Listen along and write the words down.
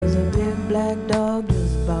black dog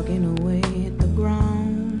just barking away at the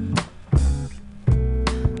ground.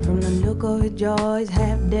 From the look of his jaw, he's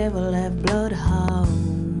half devil, half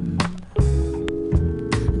bloodhound.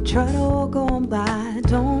 I try to walk on by,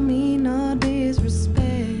 don't mean no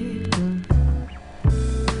disrespect,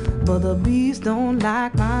 but the beast don't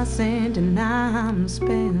like my scent, and now I'm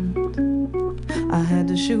spent. I had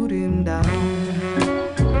to shoot him down.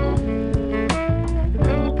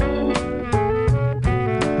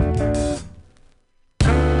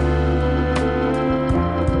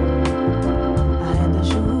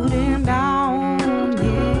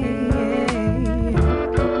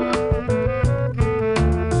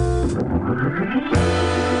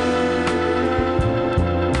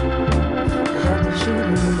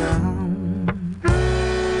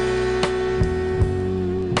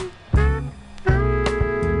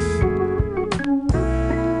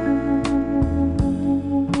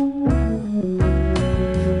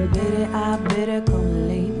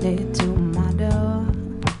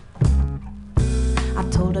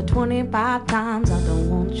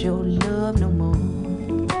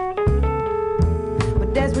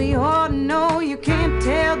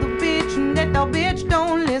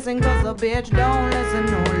 Bitch, don't listen,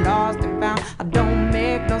 no lost and found. I don't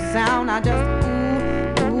make no sound, I just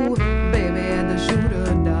ooh, baby, had to shoot her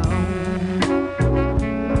down.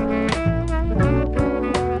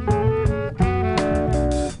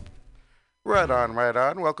 Right on, right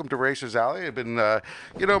on. Welcome to RacersAlley. I've been,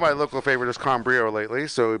 my local favorite is Combrio lately,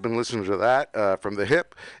 so we've been listening to that from the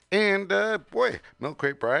hip. And, Milk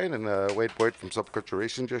Crate Brian and Wade Boyd from Subculture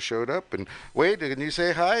Racing just showed up. And, Wade, can you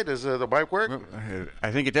say hi? Does the mic work?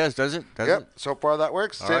 I think it does. Does it? Yep, so far that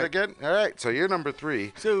works. Say it again. All right, so you're number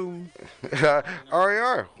 3. So,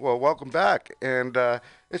 RAR, well, welcome back. And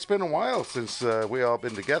it's been a while since we all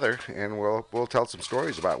been together, and we'll tell some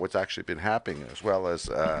stories about what's actually been happening, as well as,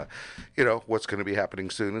 what's going to be happening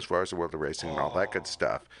soon as far as the world of racing and all that good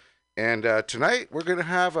stuff. And tonight we're going to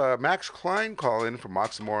have Max Klein call in from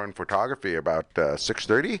Oxymoron Photography about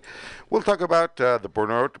 6:30. We'll talk about the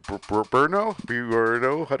Brno,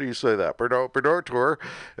 how do you say that? Brno Tour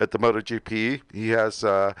at the MotoGP. He has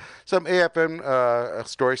some AFM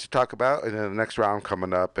stories to talk about, and then the next round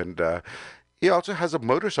coming up. And he also has a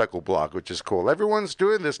motorcycle blog, which is cool. Everyone's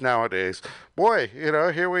doing this nowadays. Boy,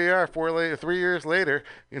 here we are 3 years later,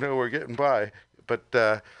 we're getting by.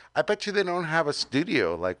 But I bet you they don't have a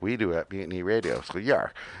studio like we do at Mutiny Radio. So, yeah.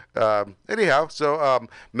 Anyhow, so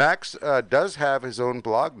Max does have his own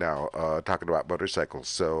blog now talking about motorcycles.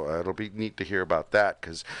 So it'll be neat to hear about that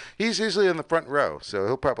because he's usually in the front row. So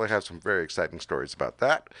he'll probably have some very exciting stories about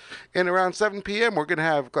that. And around 7 p.m., we're going to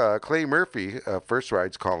have Clay Murphy, First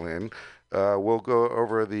Rides, call in. We'll go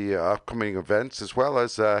over the upcoming events as well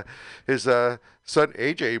as his son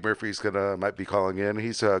AJ Murphy's might be calling in.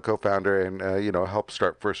 He's a co-founder and helped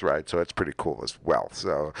start First Ride, so it's pretty cool as well.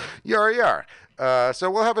 So yar. So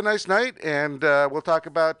we'll have a nice night, and we'll talk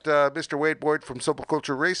about Mr. Wade Boyd from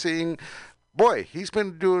Subculture Racing. Boy, he's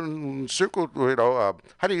been doing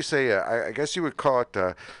how do you say? I guess you would call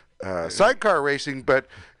it sidecar racing, but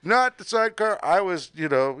not the sidecar. I was,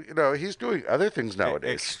 he's doing other things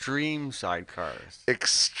nowadays. Extreme sidecars.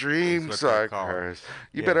 Extreme sidecars.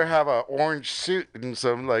 You better have an orange suit and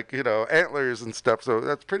some, antlers and stuff. So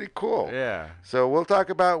that's pretty cool. Yeah. So we'll talk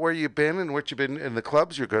about where you've been and what you've been in the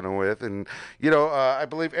clubs you're going with. And, I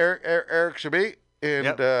believe Eric Chabot.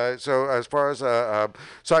 And so as far as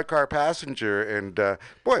sidecar passenger, and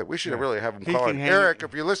boy, we should really have him call in. Eric,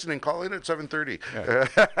 if you're listening, call in at 7:30. Yeah.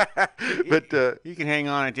 But he can hang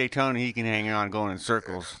on at Daytona. He can hang on going in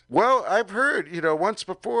circles. Well, I've heard, once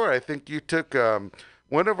before, I think you took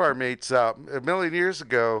one of our mates out a million years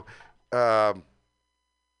ago. TL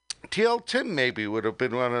Tim maybe would have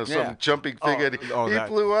been one of some jumping thing. And he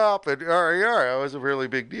flew up, and that was a really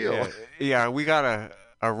big deal. Yeah, we got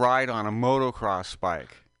a ride on a motocross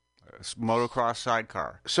bike, a motocross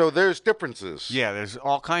sidecar. So there's differences. Yeah, there's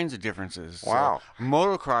all kinds of differences. Wow. So,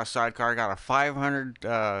 motocross sidecar got a 500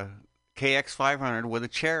 KX 500 with a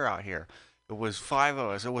chair out here. It was 5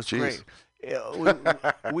 of us. It was great.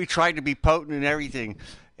 We tried to be potent and everything.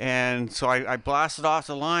 And so I blasted off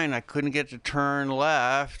the line. I couldn't get to turn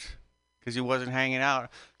left because he wasn't hanging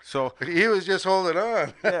out. So he was just holding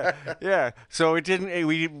on. Yeah. So it didn't.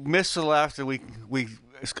 We missed the left, and we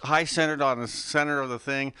high centered on the center of the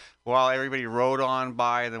thing while everybody rode on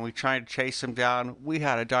by. And then we tried to chase him down. We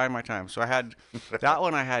had a dynamite time. So I had that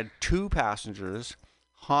one. I had 2 passengers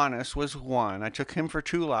Hannes was one. I took him for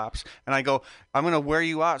 2 laps, and I go, I'm going to wear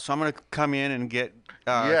you out, so I'm going to come in and get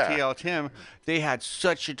TL Tim. They had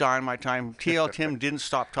such a dynamite time. TL Tim didn't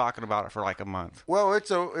stop talking about it for like a month. Well,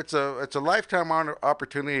 it's a lifetime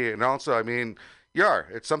opportunity, and also, I mean,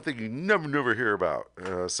 it's something you never hear about.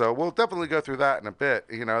 So we'll definitely go through that in a bit.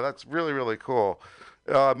 You know, that's really, really cool.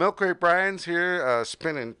 Milk Crate Brian's here,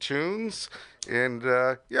 spinning tunes, and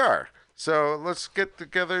so let's get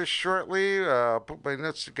together shortly. Put my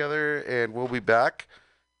notes together, and we'll be back.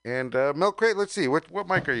 And Milk Crate, let's see, what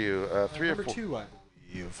mic are you? 3 or 4? Number 2, I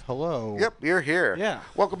believe. Hello. Yep, you're here. Yeah.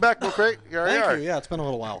 Welcome back, Milk Crate. Thank you. Yeah, it's been a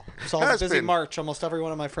little while. It's all a busy March. Almost every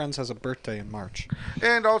one of my friends has a birthday in March.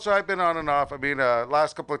 And also, I've been on and off. I mean,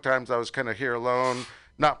 last couple of times I was kind of here alone,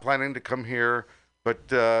 not planning to come here.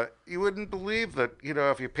 But you wouldn't believe that, you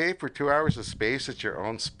know, if you pay for 2 hours of space, it's your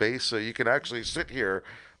own space, so you can actually sit here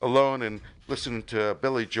alone and listen to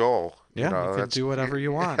Billy Joel. Yeah, you can do whatever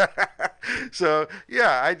you want. So,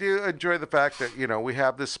 yeah, I do enjoy the fact that, you know, we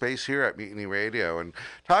have this space here at Mutiny Radio. And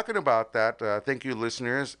talking about that, thank you,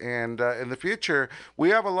 listeners. And in the future, we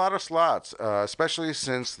have a lot of slots, especially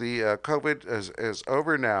since the COVID is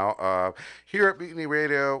over now. Here at Mutiny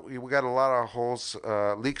Radio, we got a lot of holes,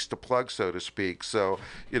 leaks to plug, so to speak. So,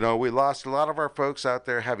 you know, we lost a lot of our folks out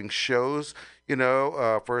there having shows. You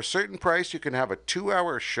know, for a certain price, you can have a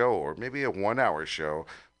 2-hour show or maybe a 1-hour show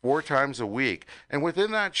 4 times a week. And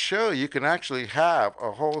within that show, you can actually have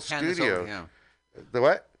a whole studio. The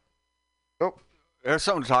what? Oh. There's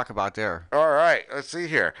something to talk about there. All right. Let's see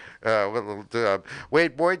here.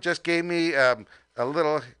 Wade Boyd just gave me a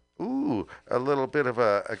little bit of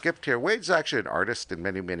a gift here. Wade's actually an artist in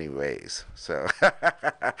many, many ways. So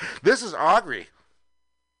this is Aubrey.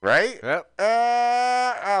 Right? Yep.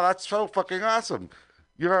 That's so fucking awesome.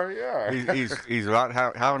 Yeah. He's about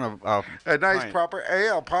having a nice pint. Proper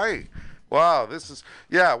ale pint. Wow, this is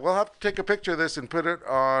we'll have to take a picture of this and put it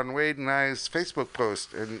on Wade and I's Facebook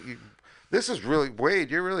post. And this is really Wade.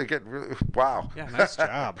 You're really getting wow. Yeah, nice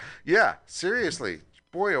job. Yeah, seriously,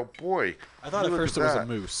 boy, oh boy. I thought at first it was a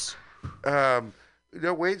moose. You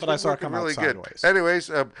know, Wade's but been I saw it working come really out good. sideways. Anyways,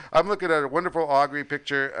 I'm looking at a wonderful Aubrey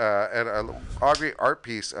picture and an Aubrey art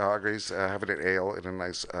piece. Aubrey's having an ale in a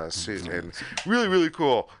nice suit, and really, really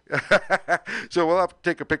cool. So we'll have to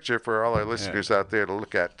take a picture for all our listeners out there to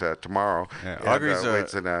look at tomorrow. Yeah. Aubrey's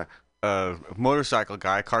a motorcycle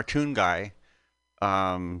guy, cartoon guy.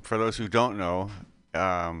 For those who don't know,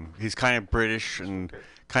 he's kind of British and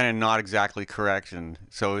kind of not exactly correct, and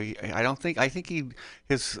so I think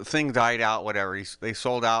his thing died out. Whatever, they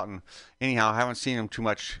sold out, and anyhow, I haven't seen him too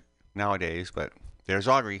much nowadays. But there's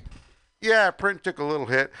Aubrey. Yeah, print took a little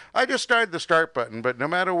hit. I just started the start button, but no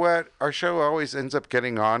matter what, our show always ends up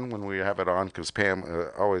getting on when we have it on because Pam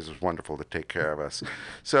always is wonderful to take care of us.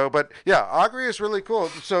 So, but yeah, Aubrey is really cool.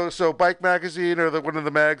 So Bike Magazine or one of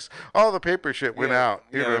the mags, all the paper shit went out.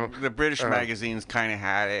 You know, the British magazines kind of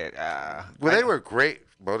had it. They were great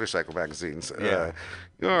motorcycle magazines. Yeah.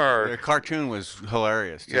 The cartoon was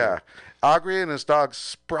hilarious, too. Yeah. Aubrey and his dog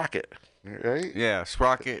Sprocket. Right? Yeah,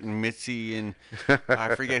 Sprocket and Mitzi and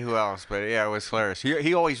I forget who else, but yeah, it was hilarious.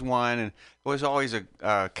 He always won, and it was always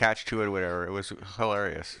a catch to it or whatever. It was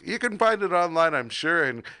hilarious. You can find it online, I'm sure,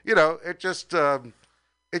 and you know, it just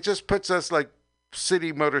puts us like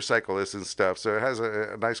city motorcyclists and stuff, so it has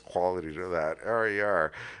a nice quality to that.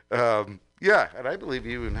 RER. Yeah, and I believe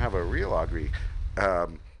you even have a real Aubrey.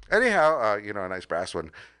 Anyhow, you know, a nice brass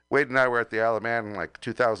one. Wade and I were at the Isle of Man in like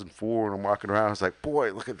 2004, and I'm walking around. I was like,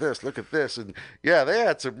 "Boy, look at this!" And yeah, they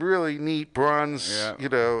had some really neat bronze, you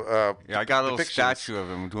know. I got a little depictions. Statue of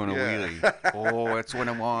him doing a wheelie. Oh, that's what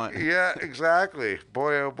I want. Yeah, exactly.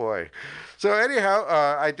 Boy, oh boy. So anyhow,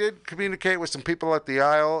 I did communicate with some people at the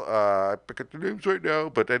Isle. I forget the names right now,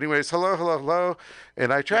 but anyways, hello.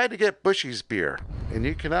 And I tried to get Bushy's beer, and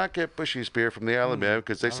you cannot get Bushy's beer from the Isle of Man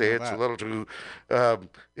because they say it's a little too.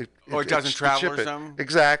 It doesn't travel or something.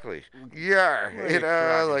 Exactly. Yeah. You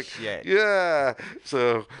know, like shit. yeah.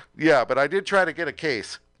 So yeah, but I did try to get a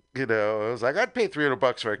case. You know, I was like, I'd pay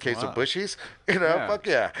 $300 for a case of Bushies. You know, fuck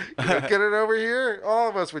yeah. You know, get it over here. All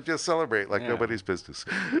of us would just celebrate like nobody's business.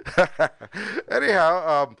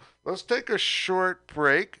 Anyhow, let's take a short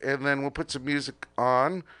break, and then we'll put some music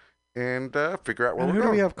on and figure out where we're going. Who do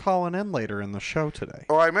we have calling in later in the show today?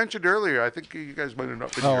 Oh, I mentioned earlier. I think you guys might have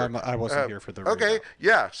not been here. I wasn't here for the radio. Okay,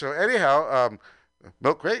 yeah. So anyhow,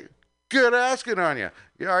 Milk Crate, good asking on you.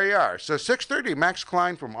 Yeah. So 6:30, Max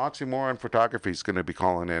Klein from Oxymoron Photography is going to be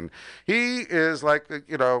calling in. He is like,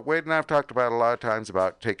 you know, Wade and I have talked about a lot of times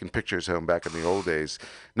about taking pictures home back in the old days.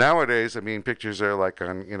 Nowadays, I mean, pictures are like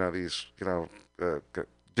on, you know, these, you know,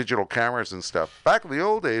 digital cameras and stuff. Back in the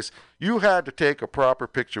old days, you had to take a proper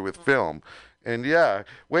picture with film. And yeah,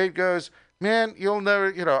 Wade goes, man, you'll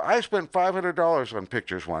never, I spent $500 on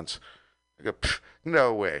pictures once. I go,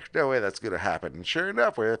 no way that's going to happen. And sure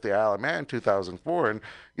enough, we're at the Isle of Man in 2004. And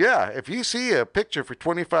yeah, if you see a picture for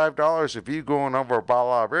 $25 of you going over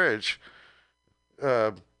Bala Bridge,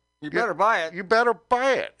 you better buy it. You better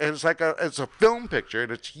buy it. And it's a film picture,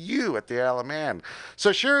 and it's you at the Isle of Man.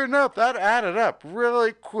 So sure enough, that added up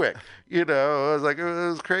really quick. It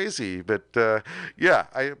was crazy. But yeah,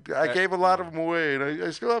 I gave a lot of them away, and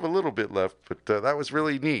I still have a little bit left. But that was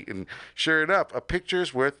really neat. And sure enough, a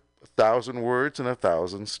picture's worth 1,000 words and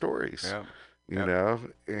 1,000 stories. Yeah. You know,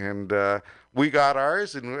 and we got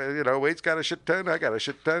ours, and Wade's got a shit ton, I got a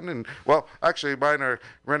shit ton, and well, actually mine are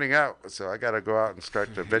running out, so I got to go out and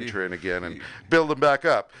start to venture in again and build them back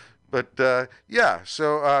up. But yeah,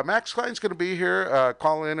 so Max Klein's going to be here.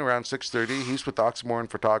 Call in around 6:30. He's with Oxmoron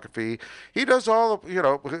Photography. He does all,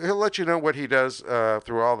 he'll let you know what he does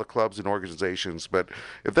through all the clubs and organizations. But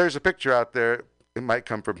if there's a picture out there, it might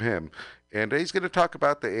come from him. And he's going to talk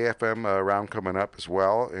about the AFM round coming up as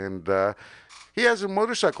well. And he has a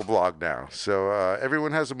motorcycle blog now. So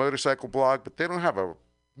everyone has a motorcycle blog, but they don't have a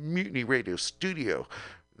Mutiny Radio studio.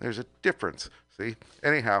 There's a difference. See?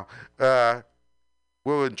 Anyhow,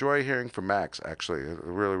 we'll enjoy hearing from Max, actually.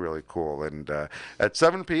 Really, really cool. And at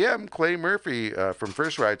 7 p.m., Clay Murphy from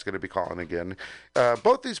First Ride's going to be calling again.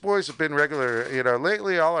 Both these boys have been regular.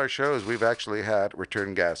 Lately, all our shows, we've actually had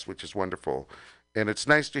return guests, which is wonderful. And it's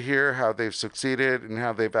nice to hear how they've succeeded and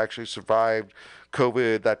how they've actually survived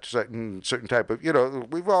COVID, that certain type of,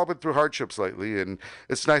 we've all been through hardships lately, and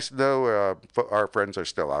it's nice to know our friends are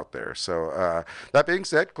still out there. So that being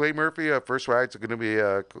said, Clay Murphy, First Rides, are going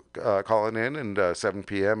to be calling in and 7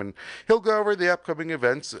 p.m., and he'll go over the upcoming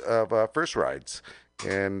events of First Rides.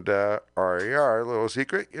 And RER, little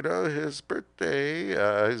secret, his birthday,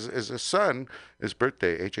 his son, his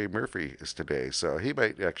birthday, H.A. Murphy, is today. So he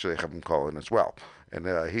might actually have him call in as well.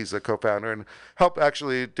 And he's a co-founder and help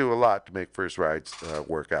actually do a lot to make First Rides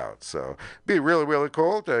work out. So be really, really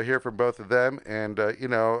cool to hear from both of them. And,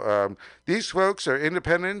 these folks are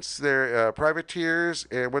independents. They're privateers.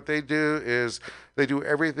 And what they do is they do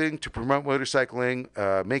everything to promote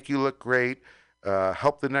motorcycling, make you look great.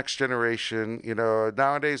 Help the next generation.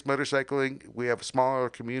 Nowadays, motorcycling, we have a smaller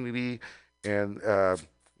community, and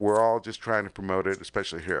we're all just trying to promote it,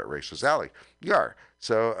 especially here at RacersAlley. Yar.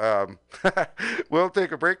 So we'll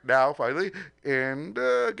take a break now, finally, and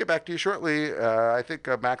get back to you shortly. I think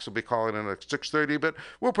Max will be calling in at 6:30, but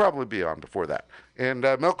we'll probably be on before that. And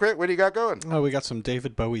Milk Crate, what do you got going? Oh, we got some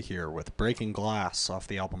David Bowie here with Breaking Glass off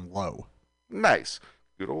the album Low. Nice.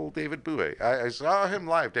 Good old David Bowie. I saw him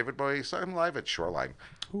live. David Bowie, saw him live at Shoreline.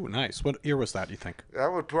 Ooh, nice. What year was that, you think?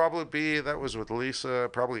 That was with Lisa,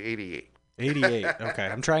 probably 88. 88. Okay.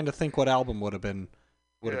 I'm trying to think what album would have been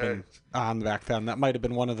on back then. That might have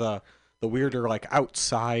been one of the weirder, like,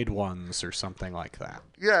 outside ones or something like that.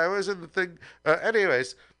 Yeah, it was in the thing.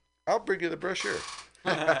 Anyways, I'll bring you the brochure.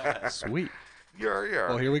 Sweet. Yeah.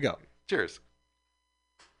 Well, here we go. Cheers.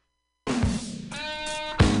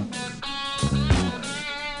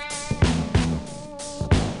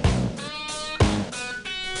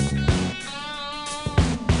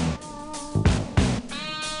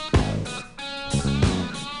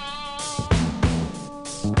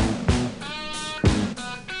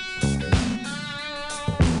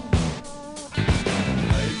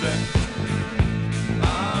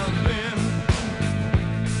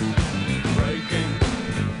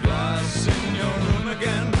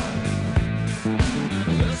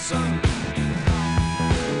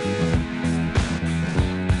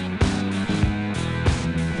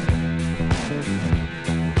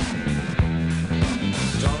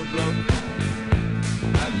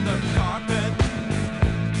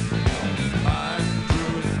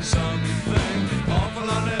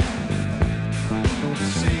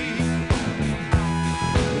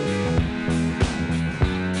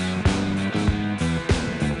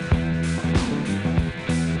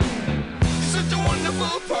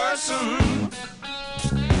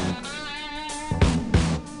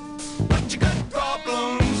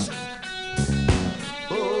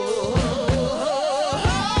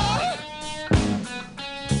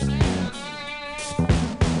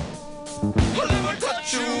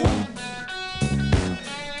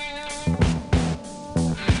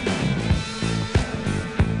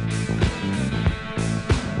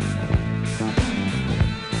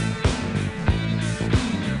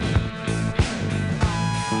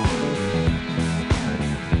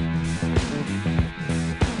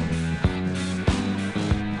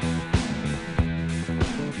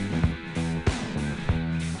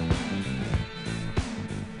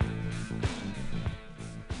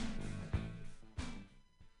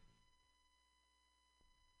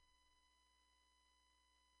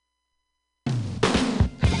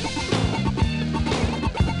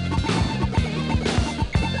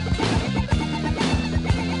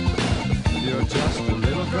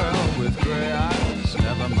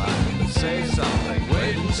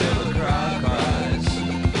 until the crowd cries.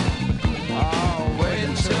 Oh, wait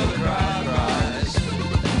until the crowd cries.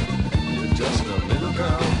 You're just a little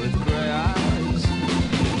girl with gray eyes.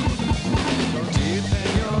 Deep in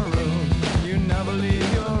your room, you never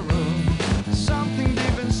leave your room. Something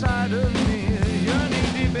deep inside of me, yearning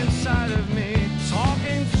deep inside of me,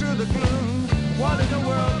 talking through the gloom. What in the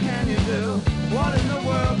world can you do? What in the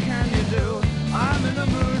world can you do? I'm in the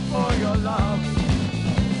mood for your love,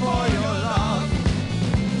 for your love,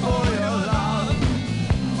 for your love,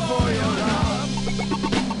 for your love.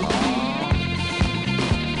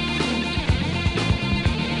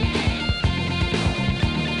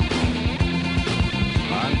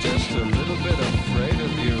 I'm just a little bit afraid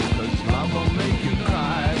of you, 'cause love will make you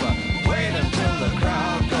cry. But wait until the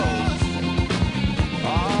crowd goes.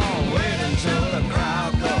 Oh, wait until the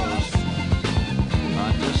crowd goes.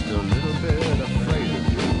 I'm just a little bit afraid of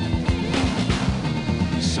you.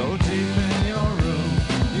 So deep in your room,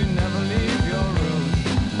 you never leave your room.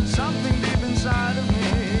 Something deep inside of me,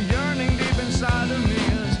 yearning deep inside of me,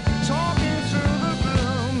 is talking through the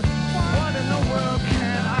gloom. What in the world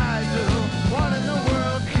can I do? What in the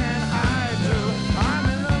world can I do? I'm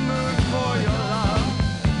in the mood for your love,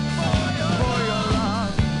 for your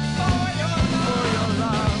love, for your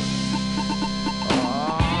love.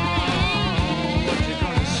 Oh, what you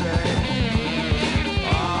gonna say?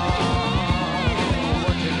 Oh,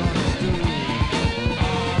 what you gonna do?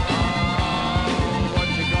 Oh, what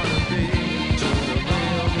you gonna be to the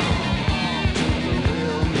real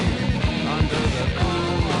me, under the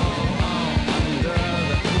cool,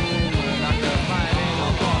 and under fighting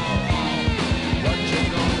a ball. What you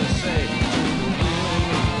gonna say to the real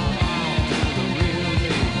me, to the real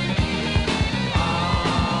me?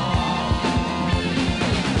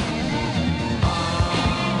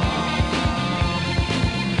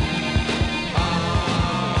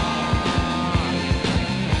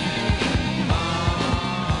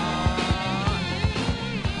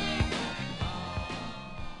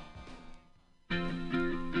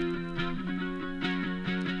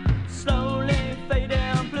 Slowly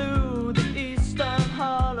fading blue, the eastern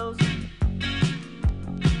hollows.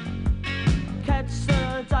 Catch the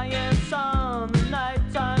dying sun, the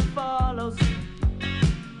nighttime follows.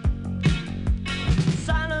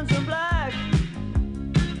 Silence and black,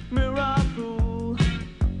 mirror pool.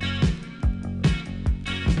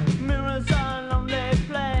 Mirrors a lonely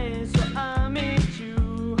place where I meet you.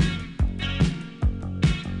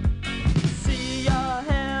 See your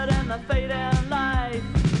head in the fading light.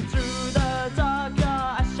 Through the dark, your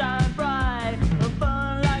eyes shine bright.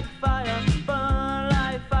 Burn like fire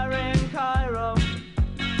in Cairo.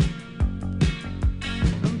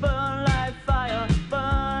 Burn like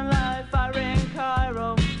fire in Cairo.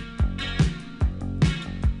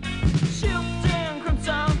 Shifting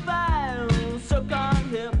crimson veils, soak on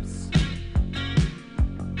hips.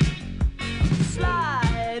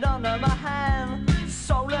 Slide under my hand,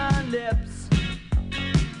 soul and lips.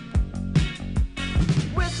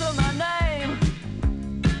 Whistle my name,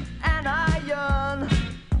 and I yearn.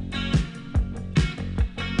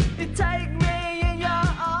 You take me in your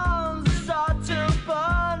arms, start to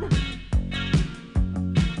burn.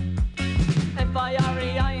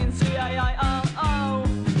 F-I-R-E-I-N-C-A-I-R-O,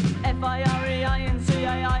 F-I-R-E-I-N-C-A-I-R-O,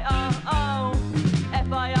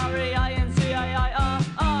 F-I-R-E-I-N-C-A-I-R-O.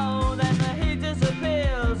 Then he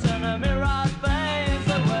disappears and the mirage fades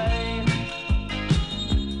away.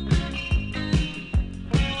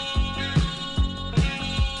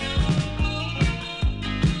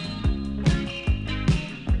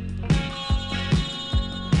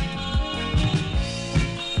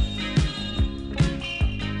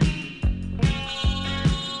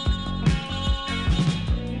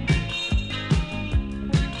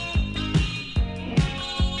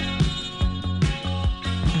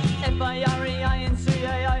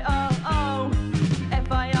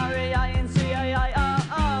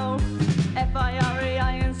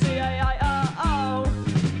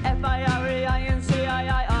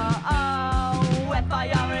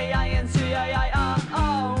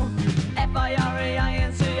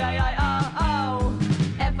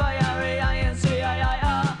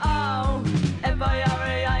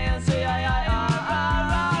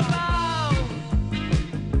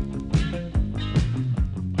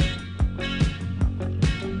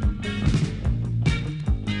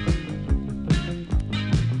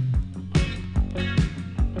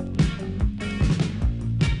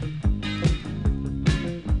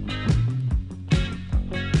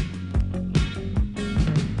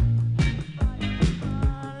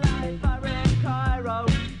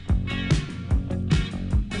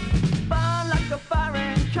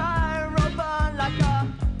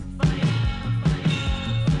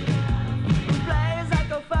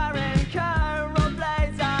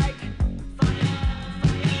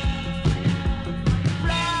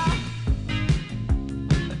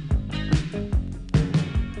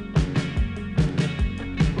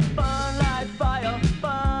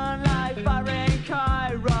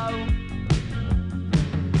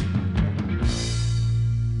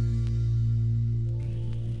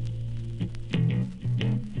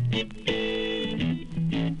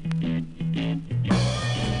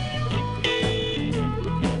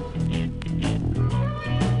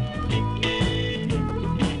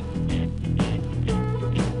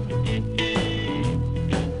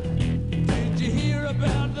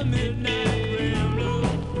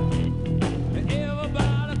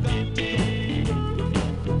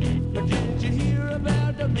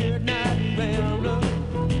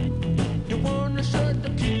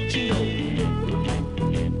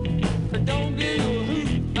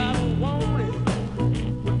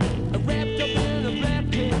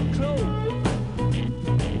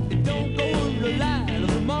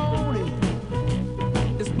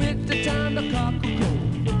 time the cock will crow.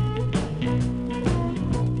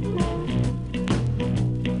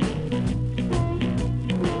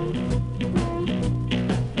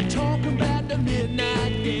 Talking about the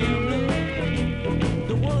midnight gambler,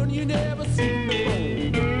 the one you never seen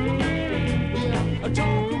before. Yeah, I'm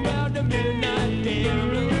talking about the midnight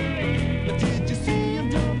gambler. Did you see him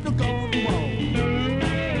jump the golden wall?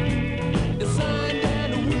 The sign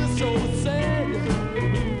and the whistle sad.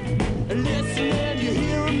 Listen and you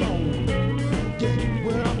hear him moan. Yeah,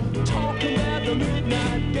 well,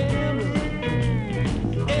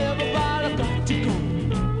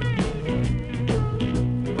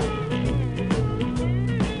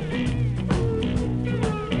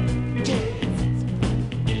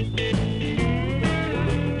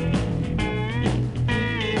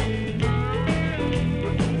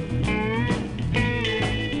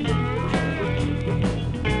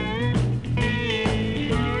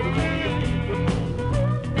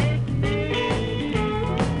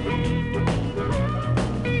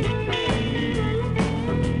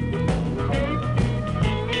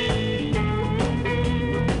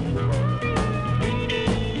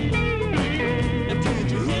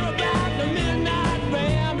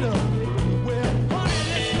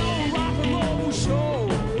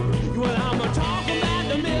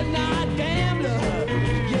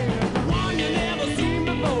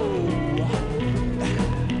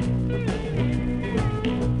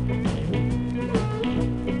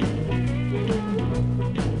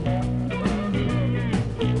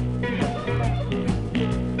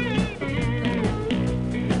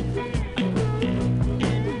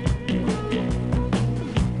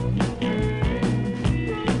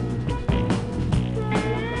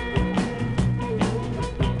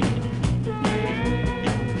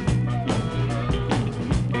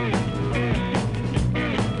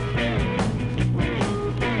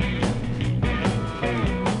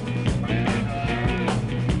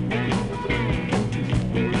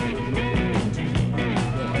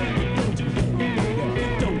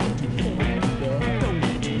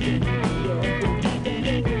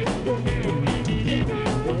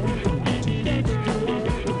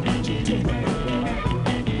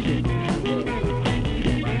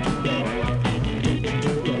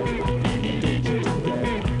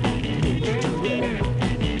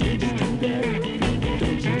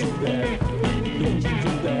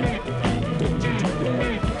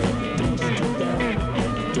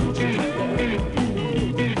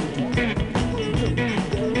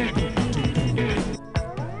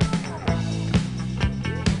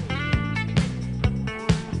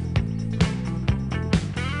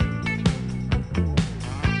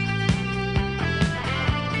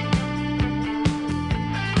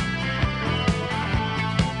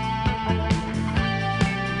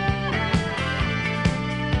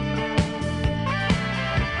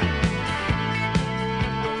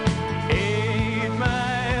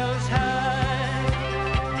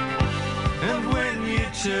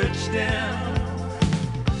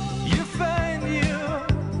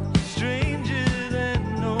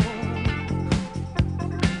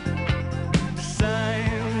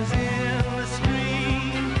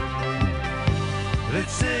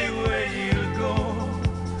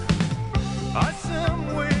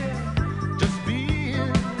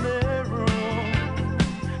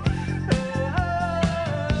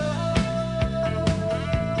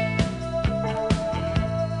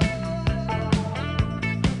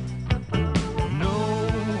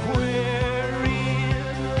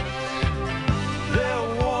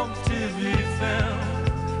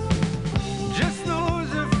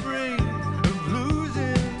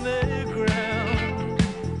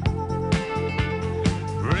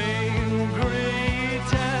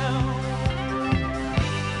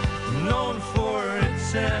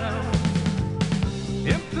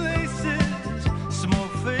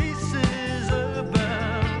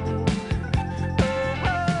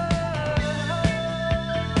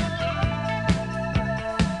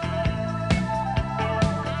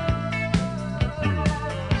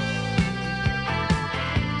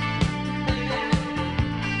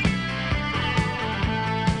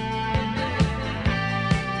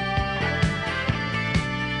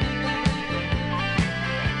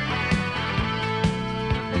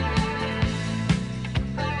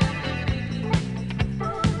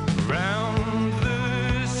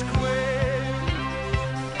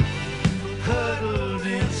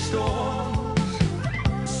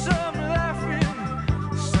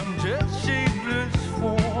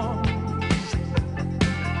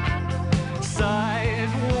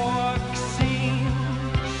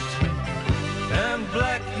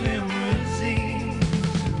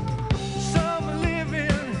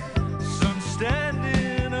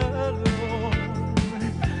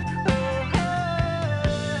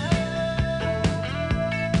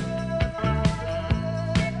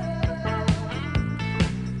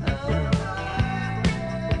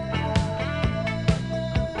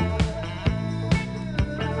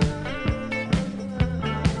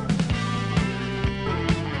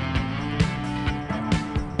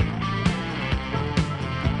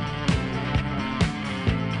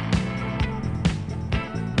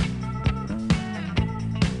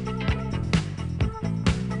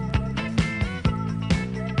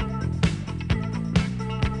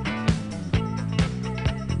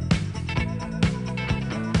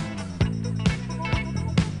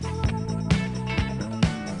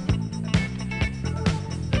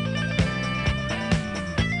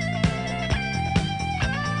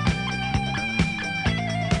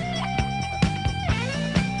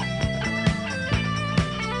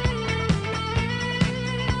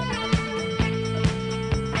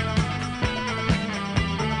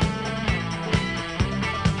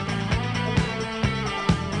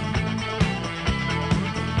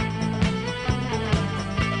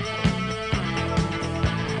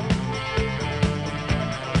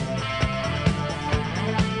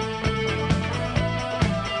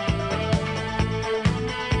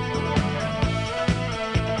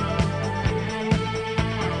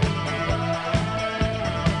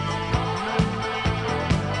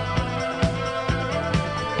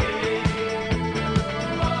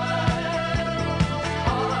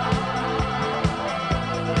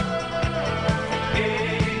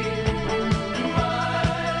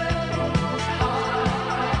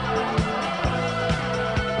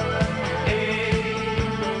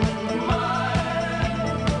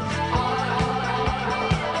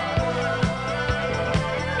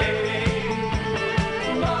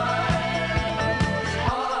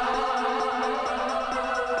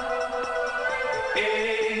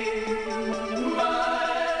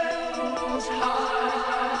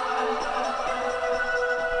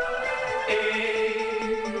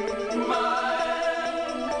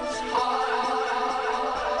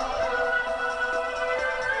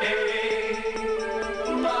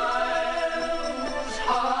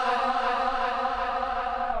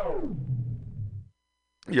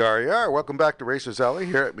 Yar yar. Welcome back to RacersAlley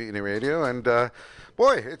here at MutinyRadio. And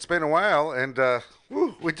boy, it's been a while, and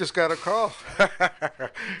we just got a call.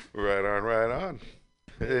 Right on, right on.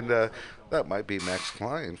 And that might be Max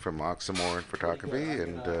Klein from Oxymoron Photography,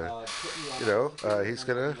 and he's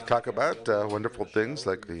gonna talk about wonderful things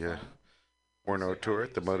like the Porno Tour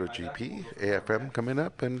at the MotoGP, AFM coming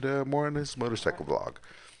up, and more on his motorcycle vlog.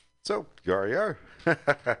 So, yar yar.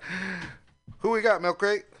 Who we got, Milk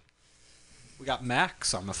Crate? We got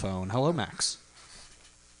Max on the phone. Hello, Max.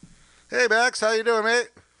 Hey, Max. How you doing, mate?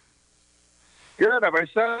 Good. How about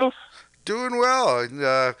yourself? Doing well.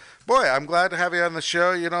 And, boy, I'm glad to have you on the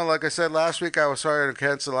show. You know, like I said last week, I was sorry to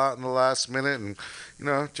cancel out in the last minute and,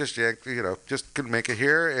 just couldn't make it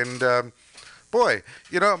here. And, boy,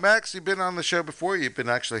 Max, you've been on the show before. You've been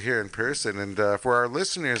actually here in person. And for our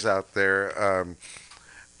listeners out there,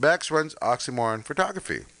 Max runs Oxymoron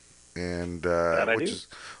Photography. And which is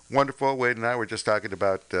wonderful. Wade and I were just talking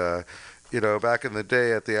about, back in the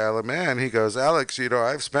day at the Isle of Man, he goes, Alex,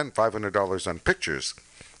 I've spent $500 on pictures.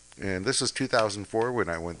 And this is 2004 when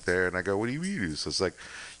I went there. And I go, what do you use? It's like,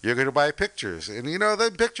 you're going to buy pictures. And,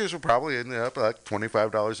 the pictures were probably up like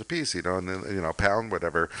 $25 a piece, and then, pound,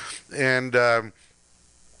 whatever. And a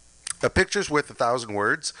picture's worth 1,000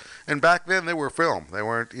 words. And back then they were film. They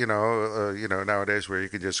weren't, nowadays where you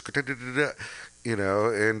could just,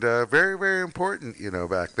 and very, very important,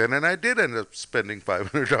 back then. And I did end up spending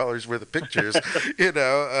 $500 worth of pictures,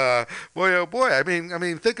 boy, oh boy. I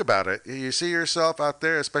mean, think about it. You see yourself out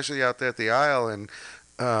there, especially out there at the Isle, and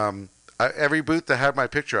every booth that had my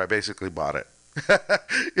picture, I basically bought it. That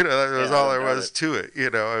was all there was to it.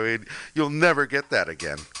 You'll never get that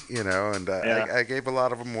again, and I gave a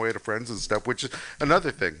lot of them away to friends and stuff, which is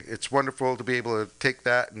another thing. It's wonderful to be able to take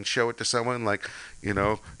that and show it to someone like,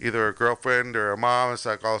 either a girlfriend or a mom. It's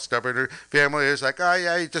like all stubborn, or family is like, oh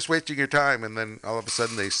yeah, you're just wasting your time. And then all of a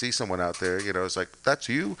sudden they see someone out there, it's like, that's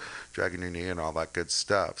you, dragging your knee and all that good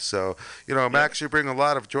stuff. So, Max, you bring a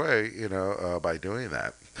lot of joy, by doing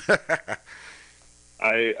that.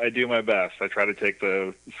 I do my best. I try to take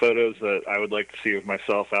the photos that I would like to see of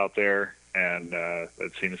myself out there, and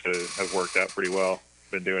it seems to have worked out pretty well.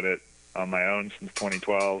 Been doing it on my own since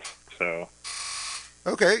 2012, so.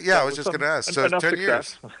 Okay, yeah, I was just going to ask. So 10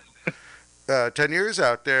 years. 10 years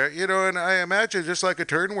out there, and I imagine just like a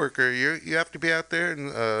turn worker, you have to be out there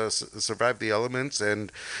and survive the elements,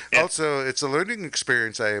 and also it's a learning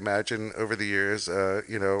experience, I imagine, over the years,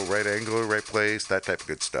 right angle, right place, that type of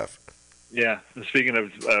good stuff. Yeah, speaking of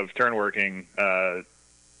turn working, at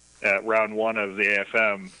round one of the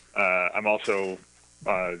AFM, I'm also,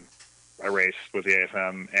 I race with the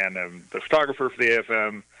AFM, and I'm the photographer for the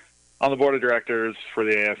AFM, on the board of directors for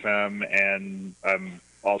the AFM, and I'm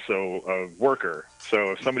also a worker. So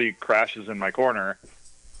if somebody crashes in my corner,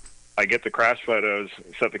 I get the crash photos,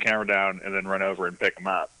 set the camera down, and then run over and pick them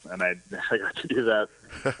up. And I got to do that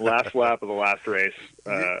last lap of the last race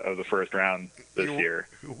of the first round this year.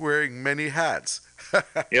 Wearing many hats.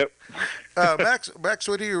 Yep. Max,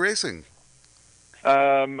 what are you racing?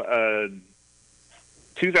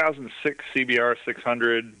 2006 CBR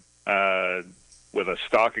 600 with a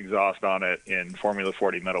stock exhaust on it in Formula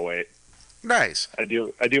 40 middleweight. Nice. I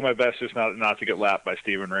do my best just not to get lapped by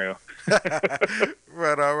Stephen Rue.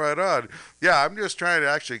 Right on. Yeah, I'm just trying to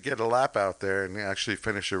actually get a lap out there and actually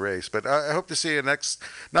finish a race. But I hope to see you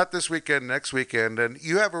not this weekend, next weekend. And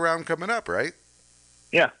you have a round coming up, right?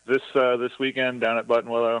 Yeah, this weekend down at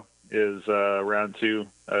Buttonwillow is round 2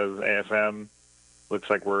 of AFM. Looks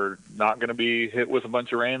like we're not going to be hit with a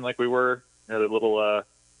bunch of rain like we were. Had a little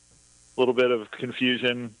bit of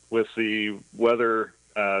confusion with the weather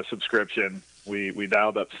subscription. We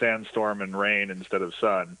dialed up sandstorm and rain instead of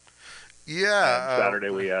sun. Yeah. And Saturday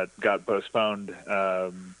we got postponed.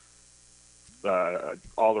 All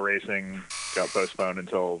the racing got postponed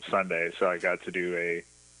until Sunday, so I got to do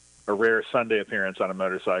a rare Sunday appearance on a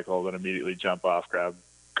motorcycle, then immediately jump off, grab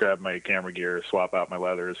my camera gear, swap out my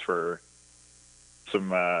leathers for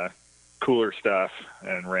some cooler stuff,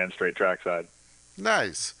 and ran straight trackside.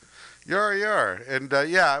 Nice. Yar. And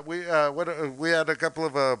we had a couple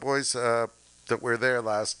of boys that were there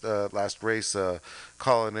last race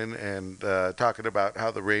calling in and talking about how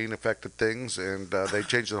the rain affected things, and they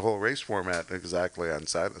changed the whole race format exactly on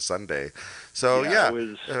Sunday. So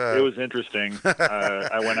it was interesting.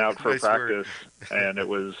 I went out for practice, and it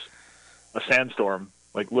was a sandstorm,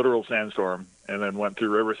 like literal sandstorm, and then went through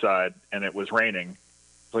Riverside, and it was raining.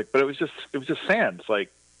 But it was just sand. It's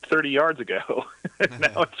like 30 yards ago.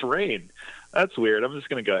 Now it's rain. That's weird. I'm just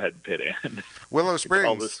going to go ahead and pit in. Willow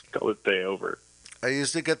Springs. Call this day over. I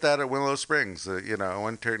used to get that at Willow Springs.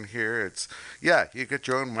 One turn here, you get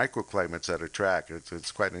your own microclimates at a track.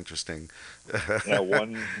 It's quite interesting. Yeah,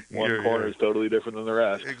 one corner is totally different than the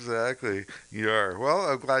rest. Exactly. You are. Well,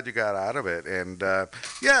 I'm glad you got out of it. And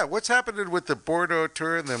what's happening with the Bordeaux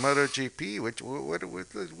Tour and the MotoGP? What,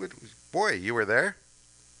 boy, you were there?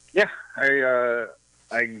 Yeah,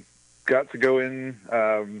 I got to go in.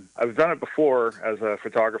 I've done it before as a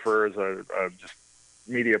photographer, as a just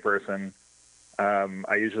media person.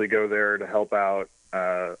 I usually go there to help out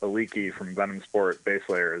Aliki from Venom Sport Base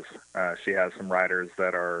Layers. She has some riders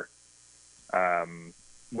that are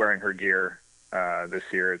wearing her gear this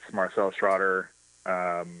year. It's Marcel Schroeder,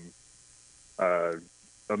 a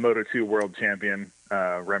Moto2 world champion,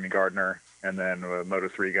 Remy Gardner, and then a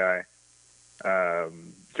Moto3 guy,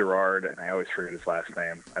 Gerard, and I always forget his last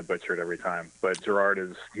name. I butcher it every time. But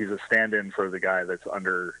Gerard he's a stand-in for the guy that's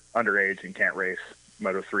underage and can't race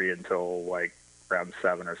Moto3 until like round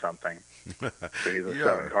 7 or something. So he's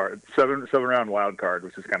a seven round wild card,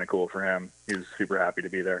 which is kind of cool for him. He's super happy to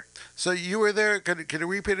be there. So you were there. Can you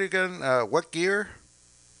repeat it again? What gear?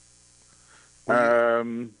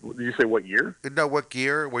 Did you say what year? No, what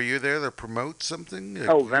gear were you there to promote something?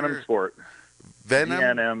 Venom Sport.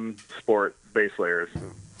 VNM Sport Base Layers.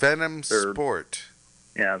 Venom Sport.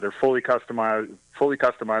 Yeah, they're fully customizable.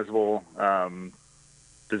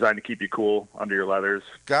 Designed to keep you cool under your leathers.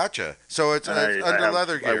 Gotcha. So it's under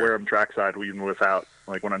leather gear. I wear them trackside even without.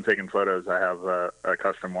 Like when I'm taking photos, I have a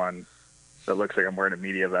custom one that looks like I'm wearing a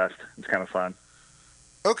media vest. It's kind of fun.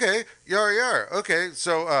 Okay, yar. Okay,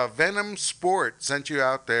 so Venom Sport sent you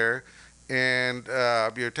out there, and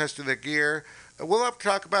you're testing the gear. We'll have to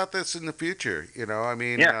talk about this in the future.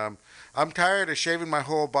 I'm tired of shaving my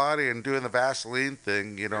whole body and doing the Vaseline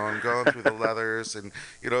thing, and going through the leathers, and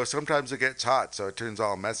sometimes it gets hot, so it turns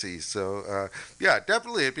all messy. So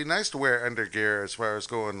definitely, it'd be nice to wear undergear as far as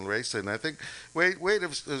going racing. I think Wade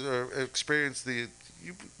has experienced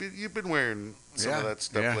you've been wearing some of that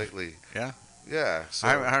stuff lately. Yeah. Yeah. So.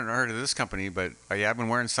 I haven't heard of this company, but I've been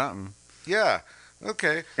wearing something. Yeah.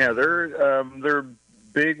 Okay. Yeah, they're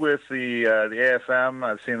big with the AFM.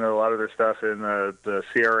 I've seen a lot of their stuff in the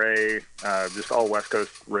CRA, just all West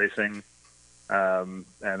Coast racing. And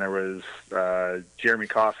there was Jeremy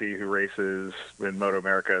Coffey, who races in Moto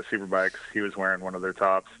America Superbikes. He was wearing one of their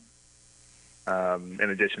tops. In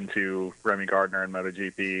addition to Remy Gardner in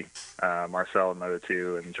MotoGP, Marcel in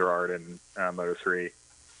Moto2, and Gerard in Moto3.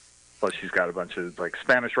 Plus, she's got a bunch of like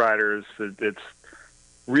Spanish riders. It's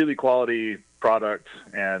really quality product,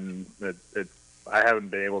 and I haven't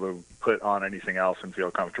been able to put on anything else and feel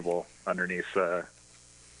comfortable underneath the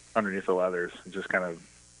leathers. It's just kind of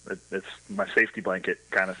it's my safety blanket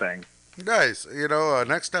kind of thing. Nice.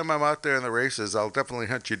 Next time I'm out there in the races, I'll definitely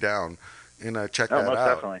hunt you down and check that most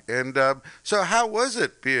out. Definitely. And so, how was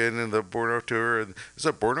it being in the Bordeaux Tour? Is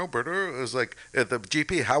it Bordeaux? It was like at the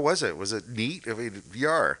GP. How was it? Was it neat? I mean,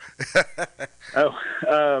 VR.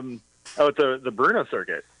 At the Bruno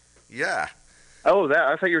circuit. Yeah. Oh, that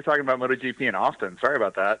I thought you were talking about MotoGP in Austin. Sorry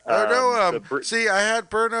about that. See, I had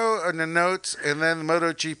Brno in the notes, and then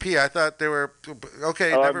MotoGP. I thought they were okay.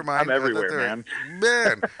 Never mind. I'm everywhere, man.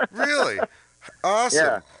 Man, really awesome.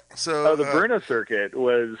 Yeah. So the Bruno circuit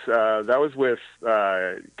was with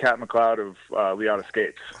Cat McLeod of Liot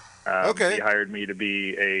Escapes. Okay. He hired me to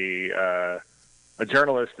be a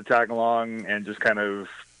journalist to tag along and just kind of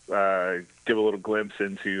give a little glimpse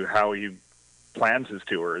into how he plans his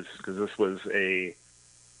tours, because this was the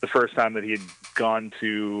first time that he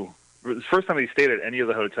stayed at any of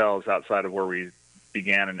the hotels outside of where we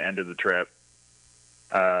began and ended the trip.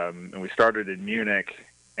 And we started in Munich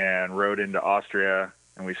and rode into Austria,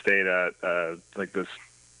 and we stayed at like this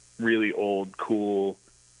really old, cool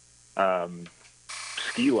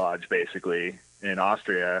ski lodge, basically, in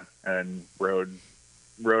Austria, and rode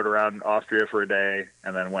around Austria for a day,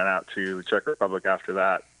 and then went out to the Czech Republic after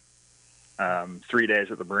that. 3 days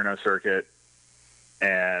at the Brno circuit,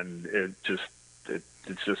 and it's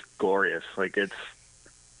just glorious. Like, it's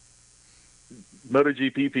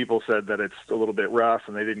MotoGP people said that it's a little bit rough,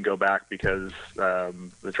 and they didn't go back because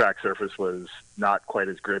the track surface was not quite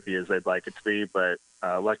as grippy as they'd like it to be. But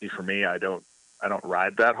lucky for me, I don't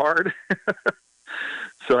ride that hard,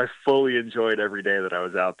 so I fully enjoyed every day that I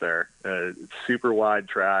was out there. It's super wide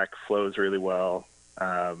track, flows really well.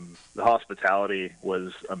 The hospitality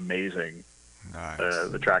was amazing. Nice.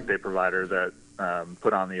 The track day provider that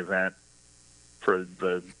put on the event for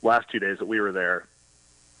the last 2 days that we were there,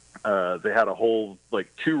 they had a whole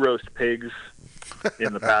 2 roast pigs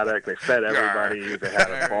in the paddock. They fed everybody. They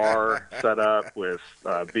had a bar set up with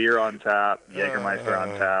beer on tap, Jägermeister on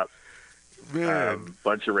tap. Man.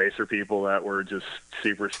 Bunch of racer people that were just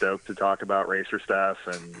super stoked to talk about racer stuff,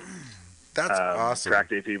 and That's awesome. Track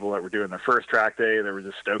day people that were doing their first track day. They were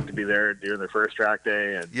just stoked to be there doing their first track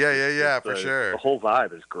day. And for sure. The whole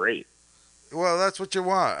vibe is great. Well, that's what you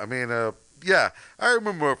want. I mean, yeah, I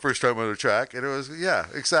remember my first time on the track, and it was, yeah,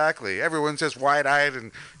 exactly. Everyone's just wide-eyed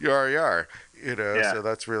and yar, you know, Yeah. so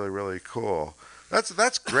that's really, really cool.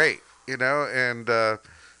 That's great, you know, and,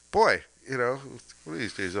 boy, you know, one of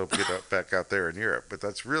these days I'll get back out there in Europe, but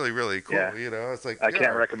that's really, really cool, Yeah. you know. It's like, I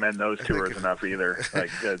can't recommend those tours enough either. Like,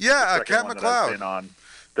 yeah, the second Cat one that McLeod. I've been on,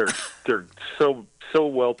 they're so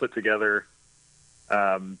well put together.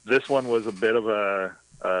 This one was a bit of a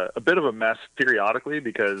mess periodically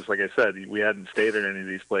because, like I said, we hadn't stayed at any of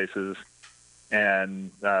these places,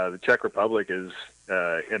 and the Czech Republic is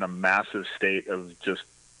in a massive state of just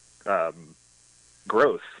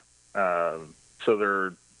growth. So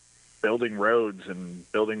they're building roads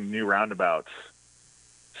and building new roundabouts.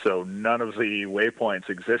 So none of the waypoints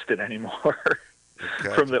existed anymore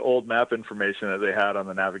from the old map information that they had on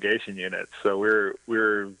the navigation unit. So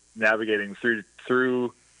we're navigating through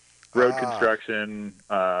road construction,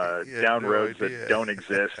 down roads that don't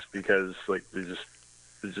exist because like they're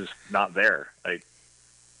just not there. Like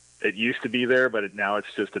it used to be there, but now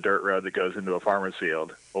it's just a dirt road that goes into a farmer's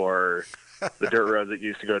field, or the dirt road that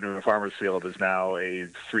used to go into a farmer's field is now a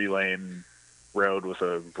 3-lane road with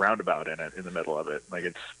a roundabout in it in the middle of it. Like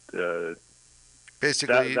it's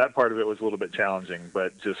basically that part of it was a little bit challenging,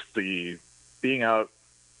 but just the being out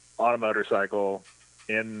on a motorcycle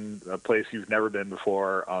in a place you've never been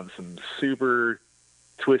before on some super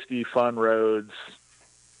twisty, fun roads,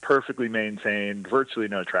 perfectly maintained, virtually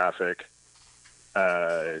no traffic.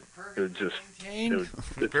 I can't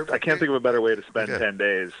think of a better way to spend 10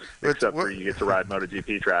 days, except for you get to ride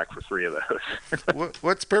MotoGP track for 3 of those.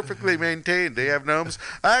 What's perfectly maintained? They have gnomes.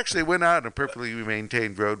 I actually went out on a perfectly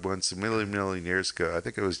maintained road once a million years ago. I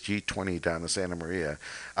think it was G20 down to Santa Maria.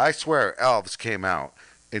 I swear elves came out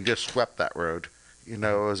and just swept that road. You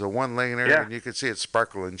know, it was a one-laner, and you could see it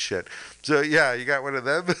sparkle and shit. So, yeah, you got one of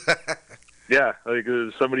them? Yeah, like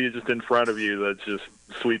there's somebody just in front of you that's just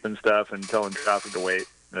sweeping stuff and telling traffic to wait.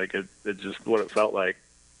 Like it's just what it felt like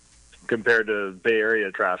compared to Bay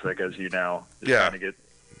Area traffic, as you know. Just trying to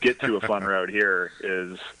get to a fun road here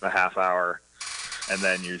is a half hour, and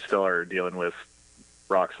then you still are dealing with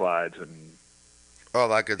rock slides and all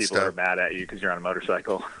that good people stuff. Are mad at you because you're on a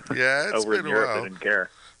motorcycle. Yeah, it's over been in a Europe, while they didn't care.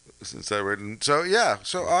 Since I've ridden. So, yeah,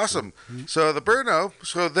 so awesome. So, the Brno.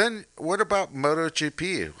 So, then what about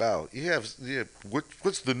MotoGP? Wow,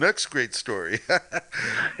 what's the next great story?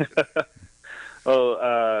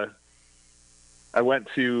 I went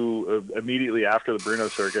to, immediately after the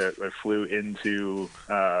Brno circuit, I flew into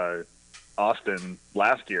Austin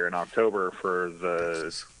last year in October for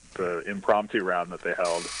the impromptu round that they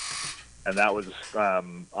held. And that was,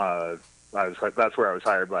 that's where I was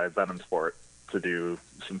hired by Venom Sport to do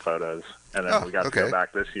some photos, and then we got to go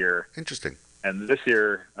back this year. Interesting. And this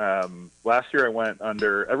year, last year I went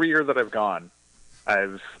under. Every year that I've gone,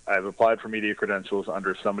 I've applied for media credentials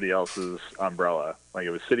under somebody else's umbrella. Like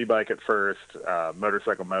it was City Bike at first,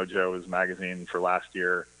 Motorcycle Mojo was magazine for last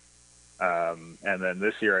year, and then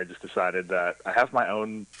this year I just decided that I have my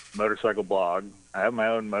own motorcycle blog, I have my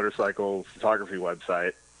own motorcycle photography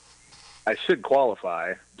website. I should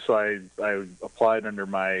qualify, so I applied under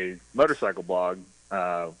my motorcycle blog,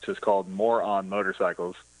 which is called More on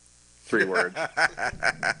Motorcycles, 3 words.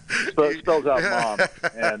 Spells out mom,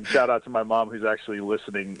 and shout out to my mom who's actually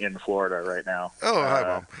listening in Florida right now. Oh, hi,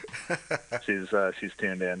 Mom. she's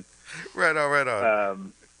tuned in. Right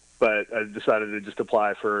on. But I decided to just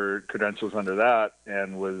apply for credentials under that,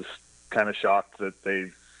 and was kind of shocked that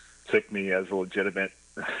they took me as a legitimate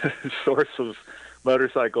source of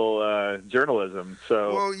motorcycle journalism.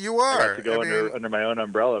 So well, you are. I got to go under my own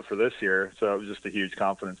umbrella for this year, so it was just a huge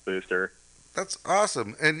confidence booster. That's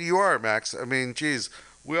awesome. And you are, Max. I mean, geez,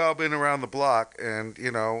 we all been around the block, and,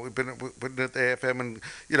 you know, we've been at the AFM, and,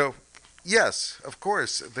 you know, yes, of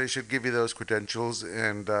course, they should give you those credentials,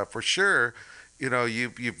 and for sure, you know,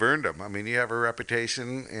 you've earned them. I mean, you have a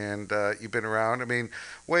reputation, and you've been around. I mean,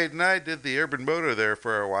 Wade and I did the Urban Moto there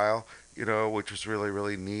for a while, you know, which was really,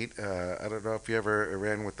 really neat. I don't know if you ever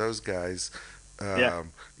ran with those guys. Yeah.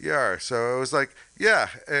 So it was like, yeah.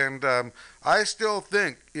 And I still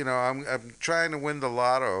think, you know, I'm trying to win the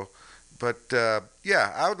lotto, But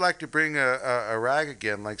yeah, I would like to bring a rag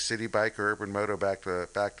again, like City Bike or Urban Moto back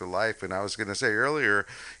to life. And I was going to say earlier,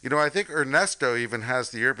 I think Ernesto even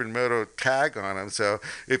has the Urban Moto tag on him. So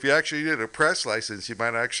if you actually need a press license, you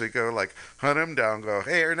might actually go like hunt him down, go,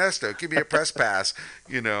 hey Ernesto, give me a press pass,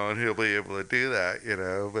 and he'll be able to do that,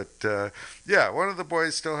 But yeah, one of the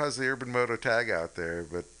boys still has the Urban Moto tag out there,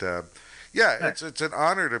 but. Yeah, it's an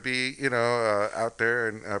honor to be out there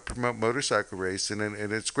and promote motorcycle racing,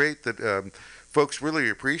 and it's great that folks really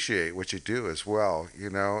appreciate what you do as well,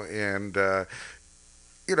 and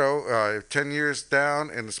 10 years down,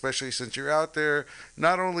 and especially since you're out there,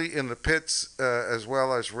 not only in the pits as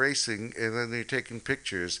well as racing, and then you're taking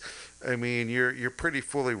pictures. I mean, you're pretty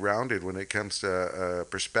fully rounded when it comes to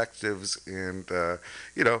perspectives and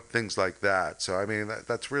things like that. So I mean,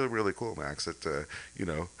 that's really really cool, Max. That you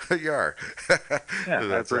are. Yeah,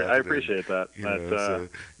 I appreciate that. That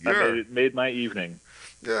made my evening.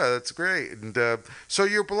 Yeah, that's great. And so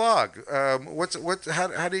your blog, how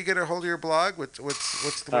do you get a hold of your blog? What's the way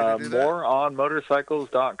to do that?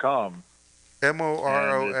 Moreonmotorcycles.com.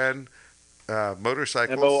 MORON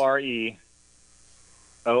motorcycles. MOREON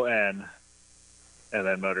and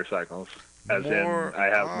then motorcycles. As in, I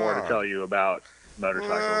have more to tell you about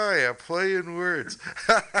motorcycles. Oh yeah, playing words.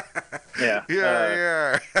 Yeah.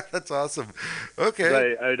 Yeah. That's awesome.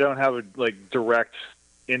 Okay. I don't have direct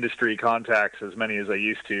industry contacts as many as I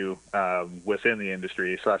used to within the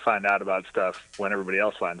industry, so I find out about stuff when everybody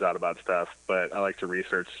else finds out about stuff, but I like to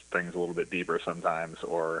research things a little bit deeper sometimes,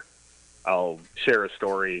 or I'll share a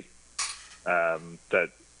story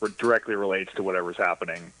that directly relates to whatever's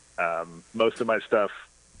happening. Most of my stuff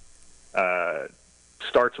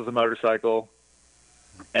starts with a motorcycle,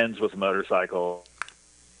 ends with a motorcycle,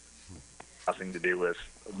 nothing to do with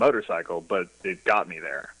a motorcycle, but it got me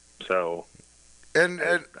there. So And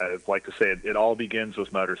I'd like to say it all begins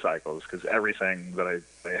with motorcycles, because everything that I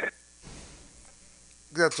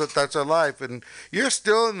that's our life, and you're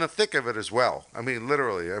still in the thick of it as well. I mean,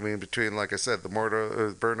 literally. I mean, between, like I said, the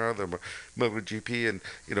Burno, the MotoGP, and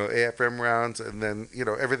AFM rounds, and then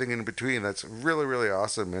everything in between. That's really really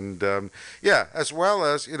awesome. And yeah, as well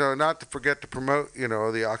as not to forget to promote the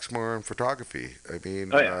Oxmoor photography. I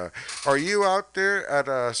mean, are you out there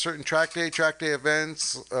at certain track day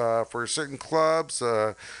events for certain clubs?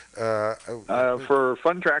 For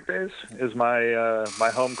Fun Track Days is my my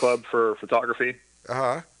home club for photography.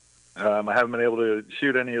 Uh-huh. I haven't been able to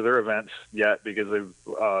shoot any of their events yet because they've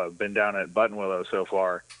been down at Buttonwillow so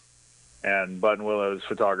far, and Buttonwillow's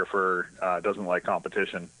photographer doesn't like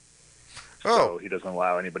competition, so he doesn't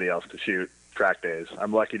allow anybody else to shoot track days.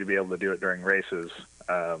 I'm lucky to be able to do it during races,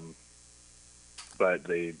 but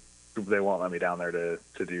they won't let me down there to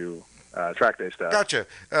do track day stuff. Gotcha.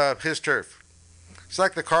 His turf. It's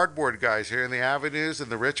like the cardboard guys here in the avenues in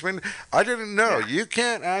the Richmond. I didn't know. Yeah. You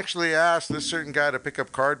can't actually ask this certain guy to pick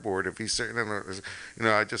up cardboard if he's certain.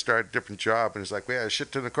 I just started a different job, and he's like, we had a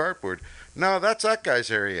shit ton of cardboard. No, that's that guy's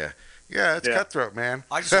area. Yeah, it's cutthroat, man.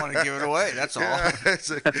 I just want to give it away. That's all.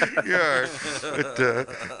 Yeah,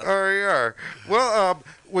 Well,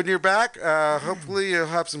 when you're back, hopefully you'll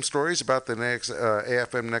have some stories about the next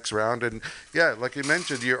AFM next round. And yeah, like you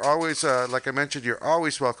mentioned, you're always you're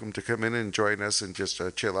always welcome to come in and join us and just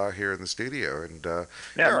chill out here in the studio. And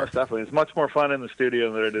most definitely, it's much more fun in the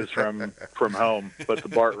studio than it is from home. But the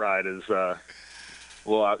BART ride is a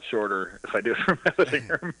little out shorter if I do it from my living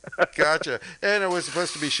room. Gotcha. And it was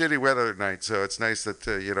supposed to be shitty weather tonight, so it's nice that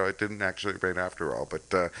it didn't actually rain after all.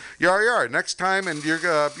 But you are next time, and you're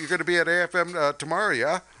going to be at AFM tomorrow,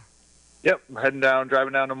 yeah? Yep,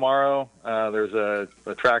 driving down tomorrow. There's a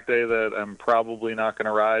track day that I'm probably not going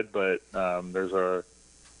to ride, but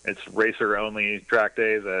it's racer only track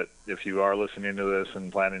day that if you are listening to this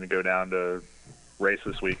and planning to go down to race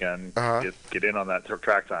this weekend, get in on that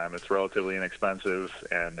track time. It's relatively inexpensive,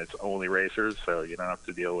 and it's only racers, so you don't have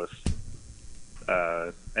to deal with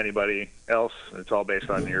anybody else. It's all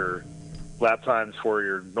based on your lap times for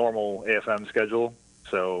your normal AFM schedule,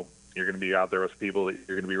 so you're going to be out there with people that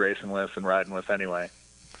you're going to be racing with and riding with anyway.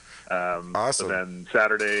 Awesome. So then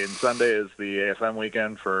Saturday and Sunday is the AFM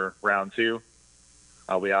weekend for round 2.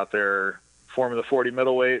 I'll be out there forming the 40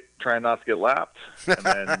 middleweight, trying not to get lapped, and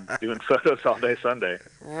then doing photos all day Sunday.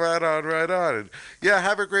 Right on. And yeah,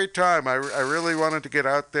 have a great time. I really wanted to get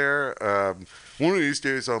out there. One of these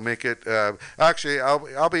days I'll make it. Actually,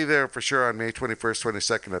 I'll be there for sure on May 21st,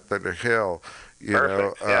 22nd at Thunder Hill.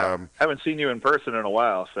 Perfect. Yeah. Haven't seen you in person in a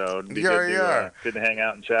while, so it'd be good to hang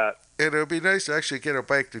out and chat. And it would be nice to actually get a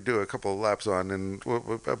bike to do a couple of laps on, and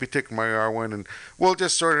I'll be taking my R1, and we'll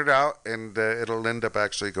just sort it out, and it'll end up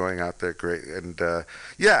actually going out there great. And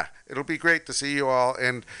yeah, it'll be great to see you all.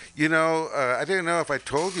 And you know, I didn't know if I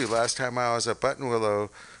told you last time I was at Buttonwillow.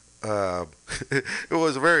 It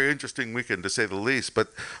was a very interesting weekend to say the least. But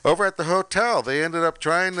over at the hotel, they ended up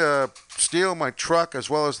trying to steal my truck as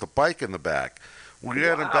well as the bike in the back. We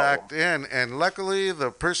had him backed in, and luckily the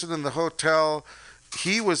person in the hotel,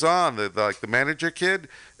 he was on the manager kid,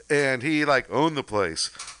 and he like owned the place.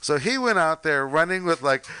 So he went out there running with,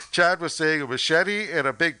 like Chad was saying, a machete and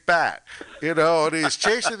a big bat, you know, and he's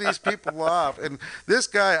chasing these people off. And this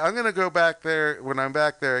guy, I'm gonna go back there when I'm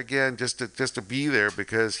back there again, just to be there,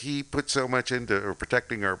 because he put so much into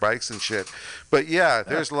protecting our bikes and shit. But yeah,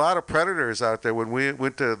 there's a lot of predators out there. When we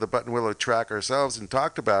went to the Buttonwillow track ourselves and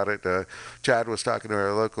talked about it, Chad was talking to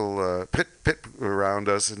our local pit around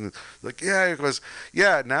us, and like, yeah, he goes,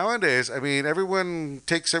 yeah, nowadays, I mean, everyone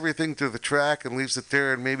takes everything to the track and leaves it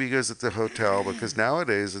there, and maybe goes to the hotel, because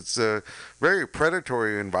nowadays it's a very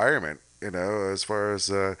predatory environment, you know, as far as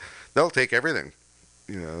they'll take everything,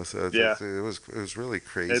 you know. So it was really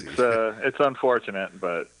crazy. It's unfortunate,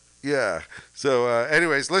 but yeah. So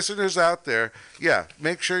anyways, listeners out there, yeah,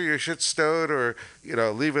 make sure your shit's stowed, or you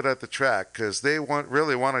know, leave it at the track, because they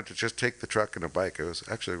really wanted to just take the truck and a bike. It was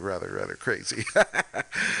actually rather crazy.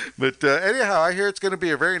 But anyhow, I hear it's going to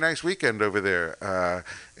be a very nice weekend over there,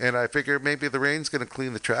 and I figure maybe the rain's going to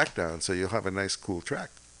clean the track down, so you'll have a nice, cool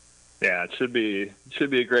track. Yeah, it should be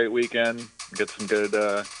a great weekend. Get some good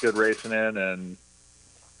racing in, and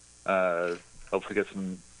hopefully get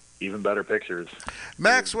some even better pictures.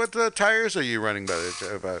 Max, what tires are you running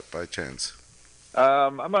by chance?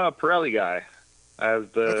 I'm a Pirelli guy. I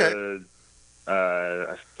have the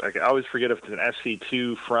I always forget if it's an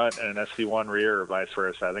SC2 front and an SC1 rear, or vice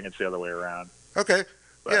versa. I think it's the other way around. Okay.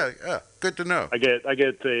 But yeah, good to know. I get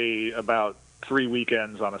about 3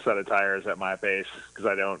 weekends on a set of tires at my pace, because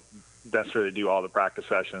I don't necessarily do all the practice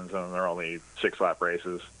sessions, and they're only 6-lap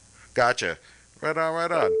races. Gotcha. Right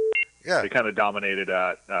on. Yeah. They kind of dominated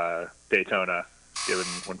at Daytona,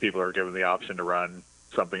 when people are given the option to run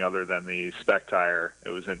something other than the spec tire. It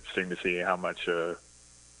was interesting to see how much the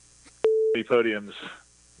podiums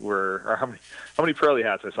were, or how many Pirelli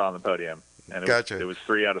hats I saw on the podium, and it was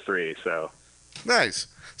 3 out of 3. So nice.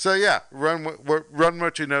 So yeah, run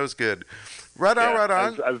what you know is good. Right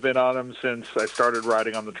on. I've been on them since I started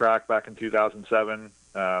riding on the track back in 2007,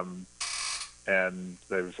 and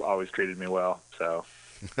they've always treated me well. So.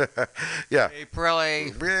 Yeah. Hey,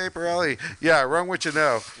 Pirelli. Yeah, run what you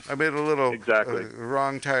know. I made a little exactly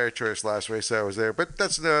wrong tire choice last race I was there, but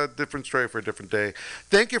that's a different story for a different day.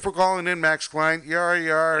 Thank you for calling in, Max Klein.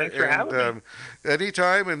 Yar. Thanks for having me.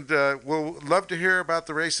 Anytime, and we'll love to hear about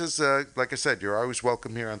the races. Like I said, you're always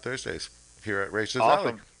welcome here on Thursdays here at RacersAlley.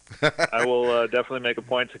 Awesome. I will definitely make a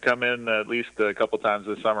point to come in at least a couple times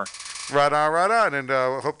this summer. Right on, and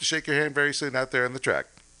hope to shake your hand very soon out there on the track.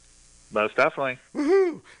 Most definitely.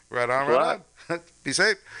 Woohoo! Right on. Be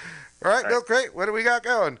safe. All right, Bill Crate, what do we got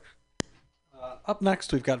going? Up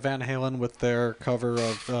next, we've got Van Halen with their cover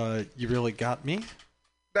of You Really Got Me.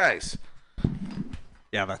 Nice.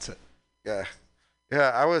 Yeah, that's it. Yeah,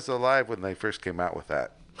 I was alive when they first came out with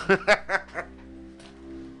that.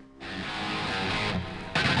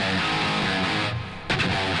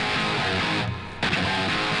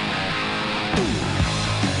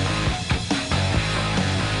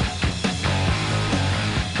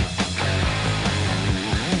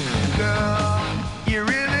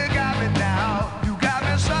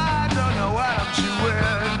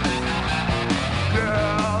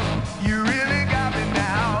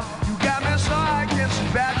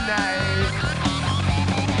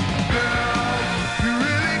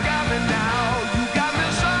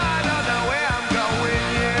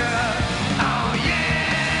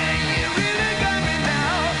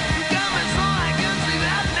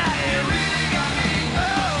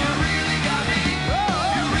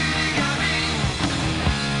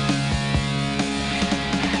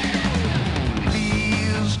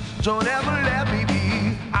 Don't ever let me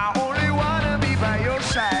be. I only wanna be by your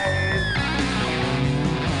side.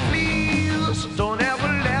 Please, don't ever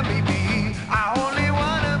let me be. I only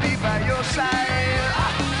wanna be by your side.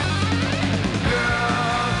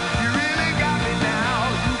 Girl, you really got me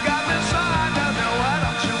now. You got me so I don't know what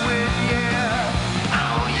I'm doing, yeah.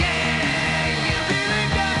 Oh yeah, you really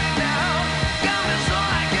got me now. Got me so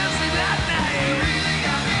I can sleep at night. You really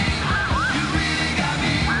got me. You really got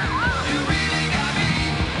me. You really got me.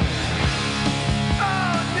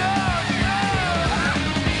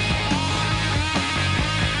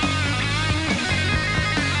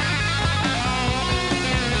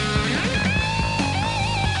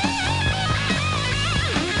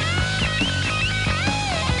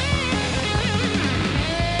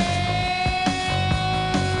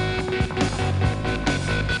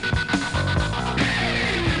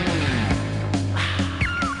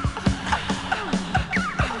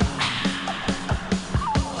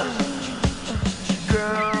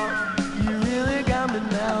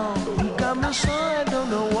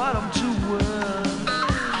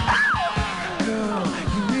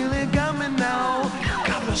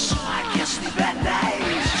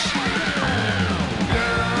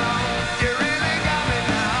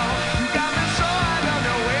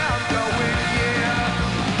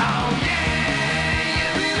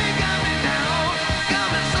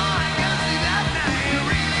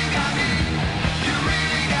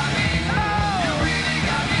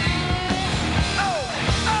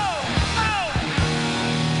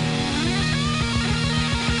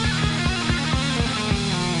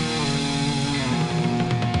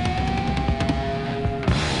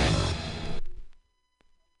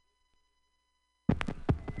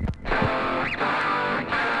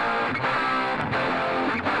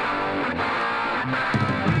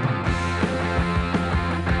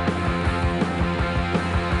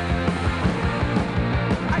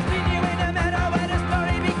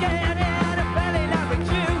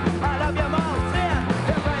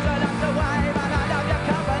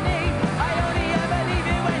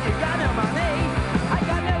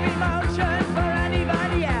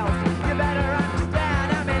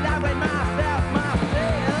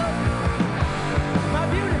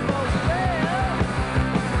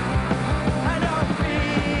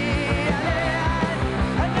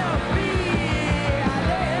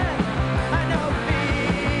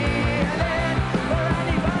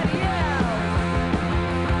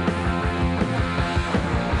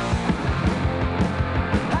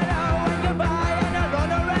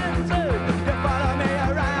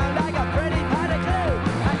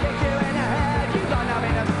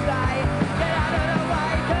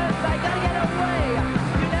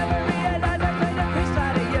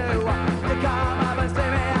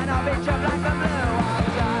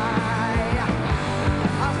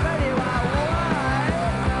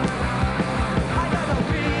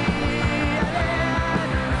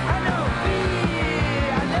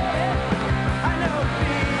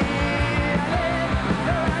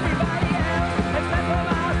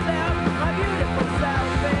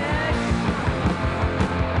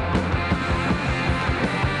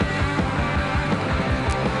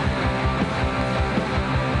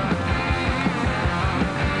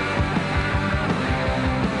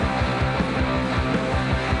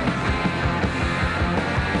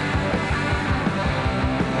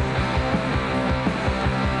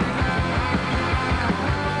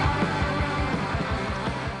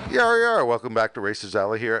 Yar, welcome back to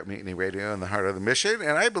RacersAlley here at Mutiny Radio in the heart of the mission.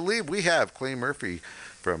 And I believe we have Clay Murphy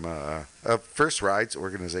from First Rides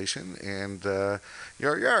organization. And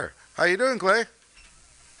Yar. How you doing, Clay?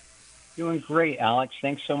 Doing great, Alex.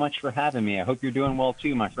 Thanks so much for having me. I hope you're doing well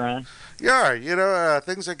too, my friend. Yeah,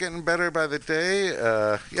 things are getting better by the day.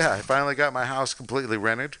 I finally got my house completely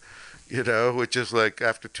rented, which is like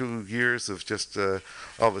after 2 years of just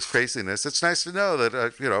all this craziness. It's nice to know that,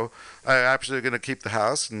 I'm actually going to keep the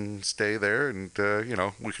house and stay there. And,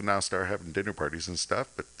 we can now start having dinner parties and stuff.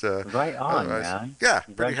 But right on, man. Yeah,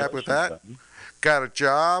 pretty happy with that. Buddy. Got a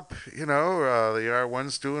job, the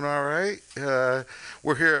R1's doing all right.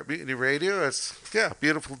 We're here at Mutiny Radio. It's,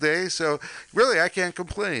 beautiful day. So, really, I can't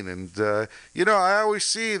complain. And, I always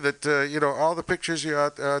see that, all the pictures you're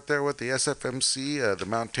out there with the SFMC, the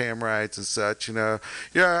Mount Tam rides and such,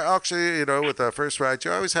 actually, with the First Ride,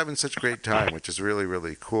 you're always having such a great time, which is really,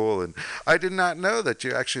 really cool. And I did not know that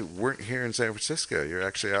you actually weren't here in San Francisco. You're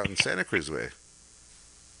actually out in Santa Cruz way.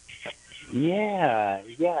 Yeah,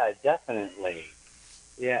 definitely.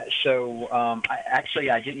 Yeah, so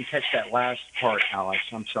I didn't catch that last part, Alex.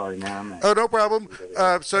 I'm sorry, man. Oh, no problem.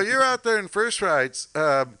 So you're out there in First Rides.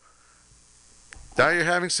 Now you're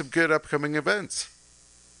having some good upcoming events.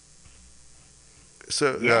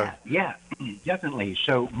 So yeah, definitely.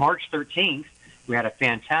 So March 13th, we had a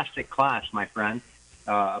fantastic class, my friend.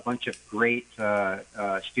 A bunch of great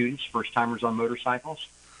students, first-timers on motorcycles,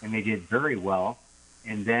 and they did very well.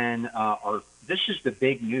 And then this is the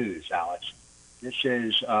big news, Alex. This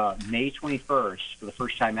is May 21st, for the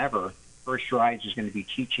first time ever, First Rides is going to be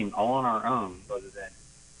teaching all on our own rather than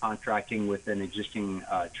contracting with an existing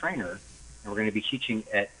trainer. And we're going to be teaching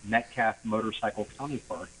at Metcalf Motorcycle County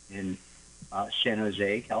Park in San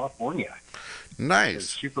Jose, California. Nice.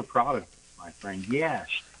 So super proud of it, my friend. Yes.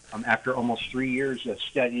 After almost 3 years of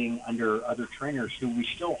studying under other trainers who we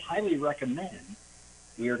still highly recommend,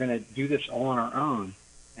 we are going to do this all on our own.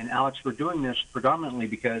 And, Alex, we're doing this predominantly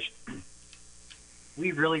because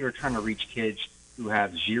we really are trying to reach kids who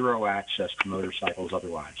have zero access to motorcycles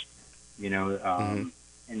otherwise, and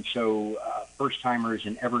so first-timers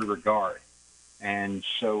in every regard. And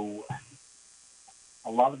so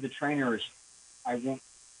a lot of the trainers,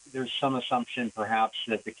 there's some assumption perhaps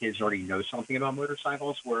that the kids already know something about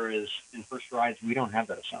motorcycles, whereas in First Rides, we don't have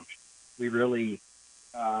that assumption. We really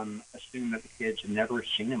assume that the kids have never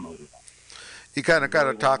seen a motorbike. You kind of got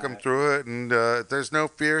to talk them through it, and there's no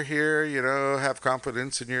fear here, have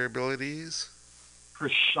confidence in your abilities.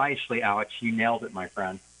 Precisely, Alex. You nailed it, my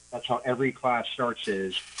friend. That's how every class starts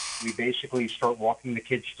is we basically start walking the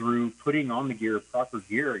kids through putting on the gear, proper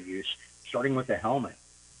gear use, starting with the helmet.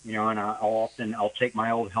 And I'll take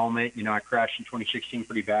my old helmet. I crashed in 2016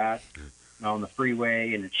 pretty bad on the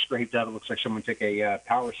freeway, and it's scraped up. It looks like someone took a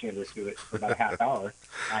power sander to it for about a half hour.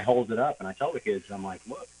 I hold it up, and I tell the kids, I'm like,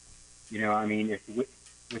 look,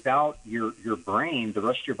 without your brain, the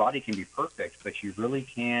rest of your body can be perfect, but you really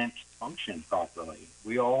can't function properly.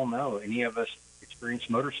 We all know, any of us experienced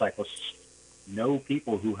motorcyclists know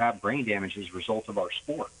people who have brain damage as a result of our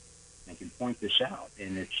sport and can point this out,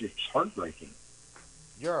 and it's heartbreaking.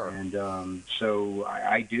 Yeah. And so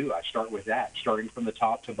I do. I start with that, starting from the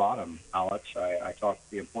top to bottom, Alex. I talk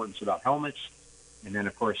the importance about helmets, and then,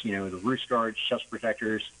 of course, the roost guards, chest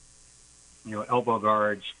protectors, elbow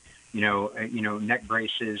guards, neck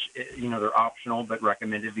braces, they're optional but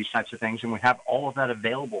recommended, these types of things. And we have all of that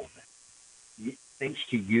available. Thanks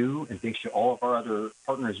to you and thanks to all of our other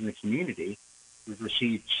partners in the community, we've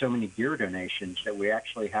received so many gear donations that we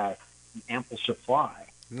actually have an ample supply.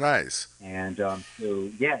 Nice. And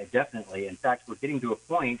definitely. In fact, we're getting to a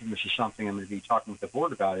point, and this is something I'm going to be talking with the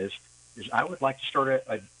board about, is I would like to start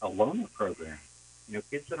a loaner program.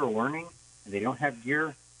 Kids that are learning and they don't have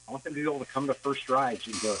gear, I want them to be able to come to First Rides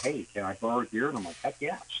and go, hey, can I borrow gear? And I'm like, heck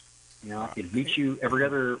yes. I can meet you every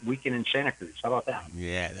other weekend in Santa Cruz. How about that?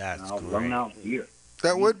 Yeah, that's I'll great. loan out gear.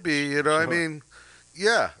 That would be,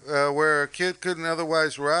 where a kid couldn't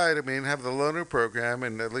otherwise ride, have the loaner program,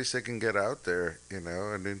 and at least they can get out there,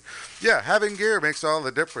 having gear makes all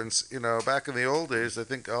the difference. Back in the old days, I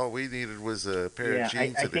think all we needed was a pair of jeans and a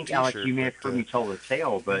t-shirt. I think, Alex, you may have heard me tell the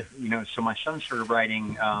tale, but, so my son started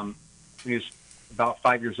riding when he was about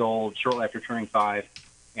 5 years old, shortly after turning 5.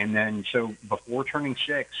 And then, so before turning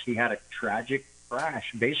 6, he had a tragic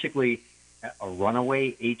crash. Basically, a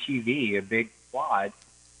runaway ATV, a big quad,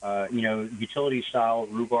 utility style,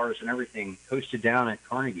 rhubards and everything, coasted down at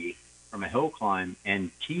Carnegie from a hill climb and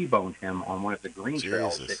T-boned him on one of the green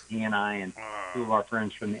trails that he and I and two of our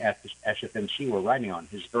friends from the SFMC were riding on.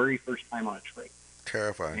 His very first time on a trail.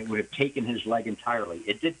 Terrifying. And it would have taken his leg entirely.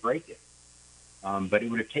 It did break it. But it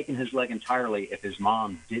would have taken his leg entirely if his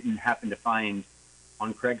mom didn't happen to find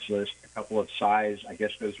on Craigslist a couple of size, I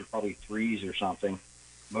guess those were probably 3s or something,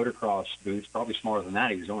 motocross boots, probably smaller than that.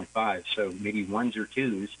 He was only 5, so maybe 1s or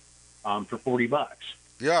 2s for $40.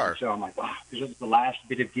 Yeah. And so I'm like, wow, this was the last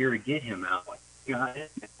bit of gear to get him out. Like,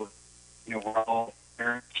 we're all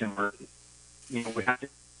parents, and we have to.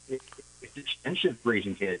 It's expensive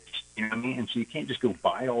raising kids, you know what I mean? And so you can't just go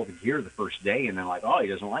buy all the gear the first day and then like, oh, he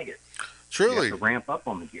doesn't like it. Truly. You have to ramp up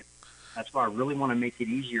on the gear. That's why I really want to make it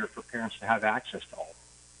easier for parents to have access to all of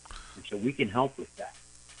it. And so we can help with that.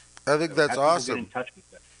 I think that's awesome. Get in touch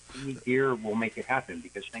with us. Any gear will make it happen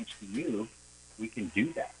because thanks to you, we can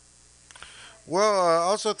do that. Well,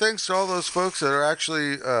 also thanks to all those folks that are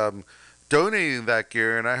actually donating that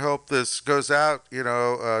gear, and I hope this goes out,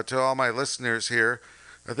 to all my listeners here.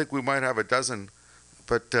 I think we might have a dozen.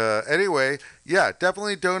 But anyway, yeah,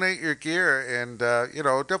 definitely donate your gear and,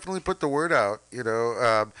 definitely put the word out.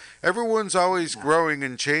 Everyone's always growing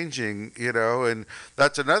and changing, and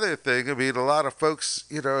that's another thing. I mean, a lot of folks,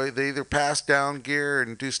 they either pass down gear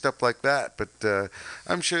and do stuff like that. But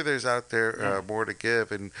I'm sure there's out there more to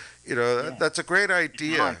give. And, that's a great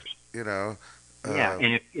idea, Yeah,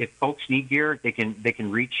 and if folks need gear, they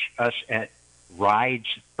can reach us at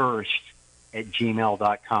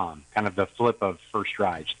ridesfirst@gmail.com, kind of the flip of First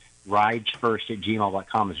Rides.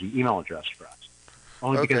 Ridesfirst@gmail.com is the email address for us.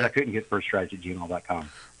 Only because I couldn't get firstrides@gmail.com.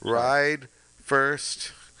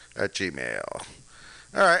 Ridefirst@gmail.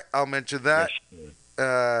 All right, I'll mention that.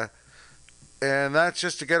 Yes, and that's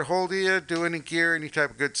just to get a hold of you, do any gear, any type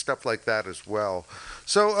of good stuff like that as well.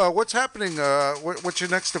 So what's happening? What's your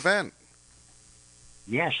next event?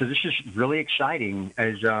 Yeah, so this is really exciting.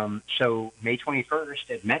 So May 21st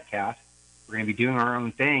at Metcalf, we're going to be doing our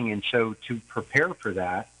own thing. And so to prepare for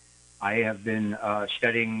that, I have been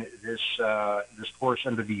studying this course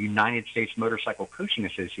under the United States Motorcycle Coaching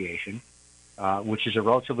Association, which is a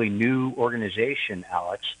relatively new organization,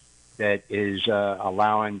 Alex, that is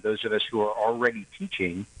allowing those of us who are already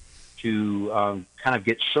teaching to kind of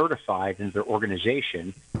get certified in their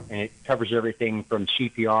organization. And it covers everything from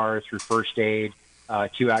CPR through first aid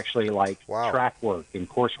to actually track work and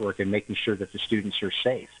coursework and making sure that the students are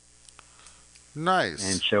safe. Nice.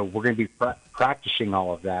 And so we're going to be practicing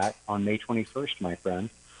all of that on May 21st, my friend.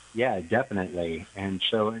 Yeah, definitely. And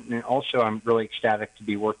so, and also I'm really ecstatic to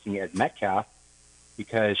be working at Metcalf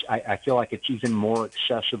because I feel like it's even more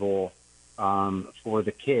accessible for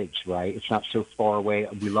the kids, right? It's not so far away.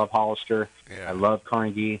 We love Hollister. Yeah. I love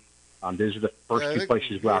Carnegie. Those are the first two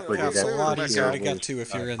places we operated it's a at. lot easier to get to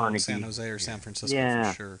if you're in Carnegie. San Jose or San Francisco,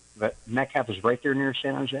 Yeah, for sure. but Metcalf is right there near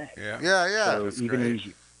San Jose. Yeah. So That's even great.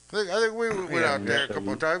 easier. I think we went out there a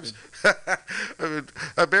couple of times.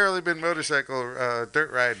 I've barely been motorcycle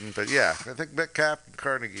dirt riding, but yeah, I think Metcalf and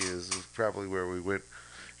Carnegie is probably where we went.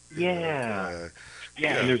 Yeah.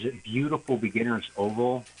 And there's a beautiful beginner's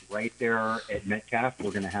oval right there at Metcalf. We're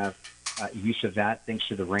going to have use of that thanks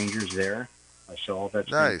to the Rangers there. So all that's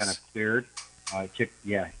been kind of cleared.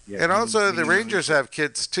 And also the Rangers have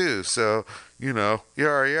kids too, so yar.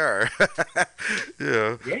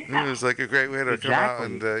 It was like a great way to come out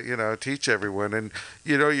and teach everyone. And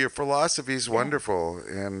your philosophy is wonderful,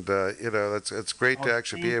 and it's great to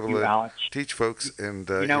actually be able to Alex. teach folks. And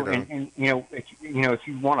if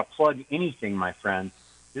you want to plug anything, my friend,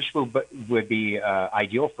 this would be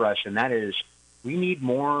ideal for us, and that is we need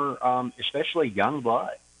more, especially young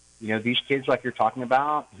blood. These kids like you're talking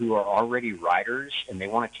about who are already riders and they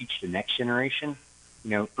want to teach the next generation,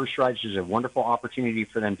 First Rides is a wonderful opportunity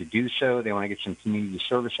for them to do so. They want to get some community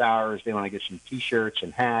service hours. They want to get some T-shirts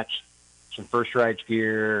and hats, some First Rides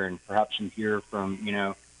gear, and perhaps some gear from,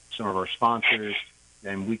 some of our sponsors.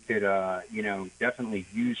 Then we could, definitely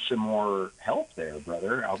use some more help there,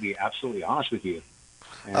 brother. I'll be absolutely honest with you.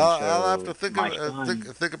 And I'll have to think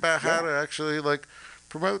about how to actually,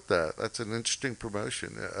 promote that. That's an interesting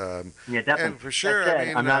promotion. Definitely. And for sure,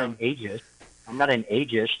 I'm not an ageist.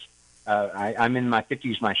 I'm in my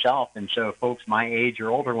 50s myself, and so folks my age or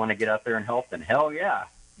older want to get out there and help, then hell yeah,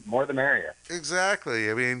 more the merrier. Exactly.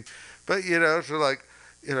 But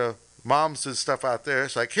moms and stuff out there,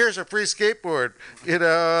 it's like, here's a free skateboard.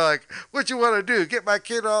 What you want to do? Get my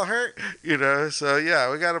kid all hurt? So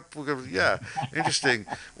yeah, interesting.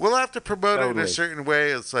 We'll have to promote it in a certain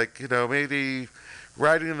way. It's like, maybe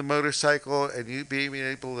riding the motorcycle and you being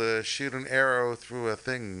able to shoot an arrow through a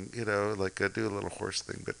thing, do a little horse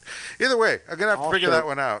thing. But either way, I'm going to have to figure that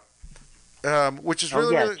one out. Which is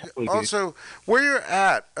really also where you're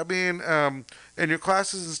at. And your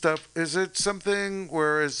classes and stuff, is it something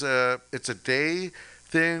where it's a day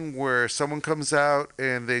thing where someone comes out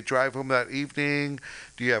and they drive home that evening?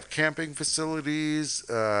 Do you have camping facilities?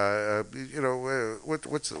 What's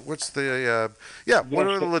the what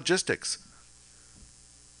are the logistics?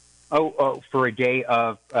 For a day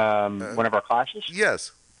of one of our classes?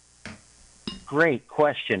 Yes. Great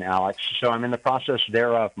question, Alex. So I'm in the process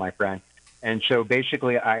thereof, my friend. And so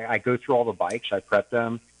basically, I go through all the bikes. I prep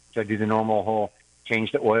them. So I do the normal whole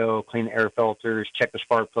change the oil, clean the air filters, check the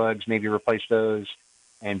spark plugs, maybe replace those,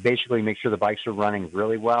 and basically make sure the bikes are running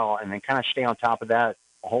really well, and then kind of stay on top of that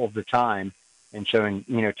all of the time. And so,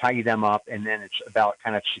 tidy them up, and then it's about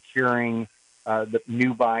kind of securing the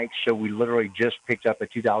new bikes. So we literally just picked up a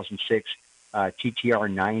 2006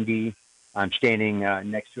 TTR 90. I'm standing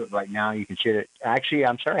next to it right now. You can see it. Actually,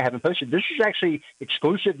 I'm sorry I haven't posted. This is actually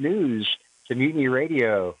exclusive news to Mutiny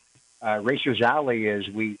Radio. RacersAlley is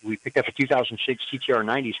we picked up a 2006 TTR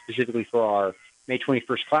 90 specifically for our May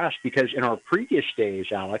 21st class, because in our previous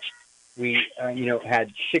days, Alex, we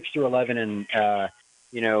had 6 through 11 and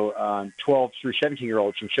 12 through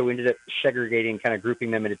 17-year-olds, and so we ended up segregating, kind of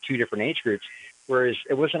grouping them into two different age groups. Whereas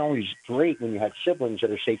it wasn't always great when you had siblings that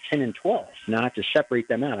are, say, 10 and 12. Now I have to separate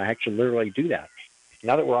them out. I actually literally do that.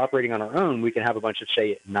 Now that we're operating on our own, we can have a bunch of,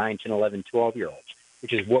 say, 9, 10, 11, 12-year-olds,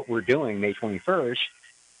 which is what we're doing May 21st.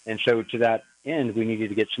 And so to that end, we needed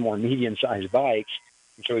to get some more medium-sized bikes.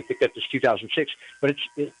 And so we picked up this 2006. But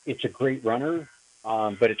it's a great runner,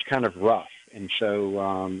 but it's kind of rough. And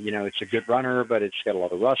so, it's a good runner, but it's got a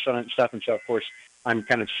lot of rust on it and stuff. And so, of course, I'm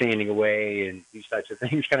kind of sanding away and these types of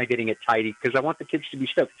things, kind of getting it tidy, because I want the kids to be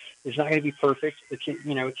stoked. It's not going to be perfect. It's a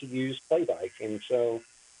used play bike. And so,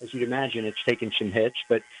 as you'd imagine, it's taken some hits,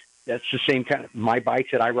 but that's the same kind of, my bike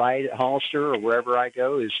that I ride at Hollister or wherever I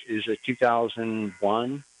go is a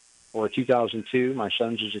 2001 or a 2002. My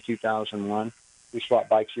son's is a 2001. We swapped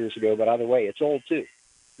bikes years ago, but either way, it's old too.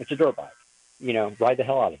 It's a dirt bike. Ride the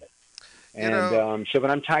hell out of it. And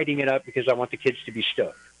but I'm tidying it up because I want the kids to be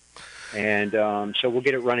stoked. And so we'll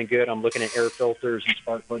get it running good. I'm looking at air filters and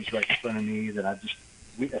spark plugs right in front of me that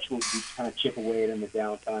that's what we kind of chip away at in the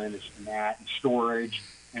downtime, is mat and storage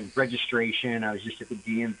and registration. I was just at the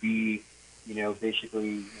DMV,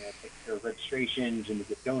 basically taking care of registrations and to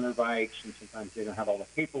get donor bikes, and sometimes they don't have all the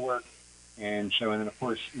paperwork. And so, and then of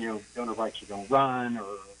course, donor bikes are going to run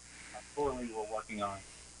or poorly, we're working on.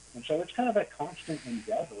 And so it's kind of a constant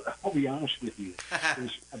endeavor, I'll be honest with you.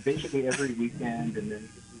 There's basically every weekend, and then...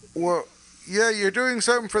 Well, yeah, you're doing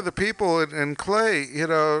something for the people, and Clay,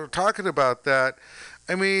 talking about that.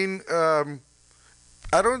 I mean,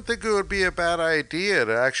 I don't think it would be a bad idea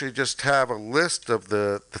to actually just have a list of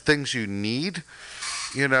the things you need,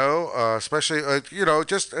 especially,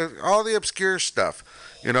 just all the obscure stuff,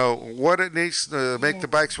 what it needs to make the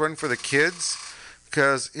bikes run for the kids.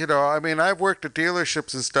 Because, I've worked at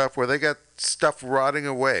dealerships and stuff where they got stuff rotting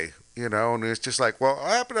away, and it's just like, well,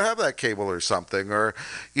 I happen to have that cable or something, or,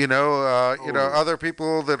 other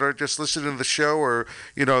people that are just listening to the show or,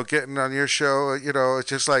 getting on your show, it's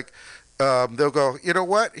just like, they'll go, you know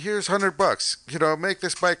what, here's $100, make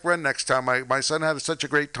this bike run next time. My son had such a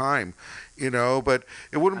great time, but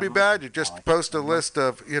it wouldn't be bad to just post a list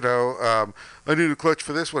of, I need a clutch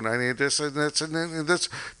for this one, I need this and this and this.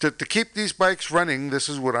 To keep these bikes running, this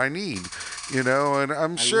is what I need, and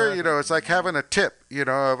I'm sure, it's like having a tip, if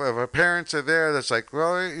a parents are there that's like,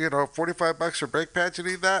 well, $45 for brake pads, you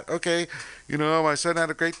need that? Okay, my son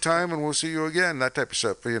had a great time and we'll see you again, that type of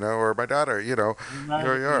stuff, or my daughter, here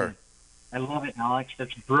you are. I love it, Alex.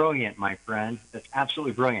 That's brilliant, my friend. That's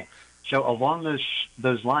absolutely brilliant. So along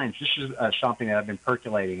those lines, this is something that I've been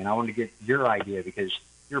percolating, and I want to get your idea because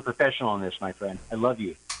you're a professional in this, my friend. I love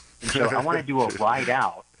you. And so I want to do a ride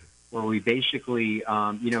out where we basically,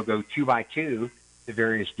 go 2x2 to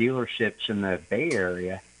various dealerships in the Bay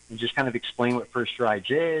Area and just kind of explain what First Rides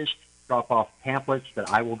is, drop off pamphlets that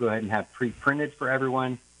I will go ahead and have pre-printed for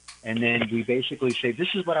everyone. And then we basically say,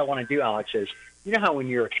 this is what I want to do, Alex, is, how when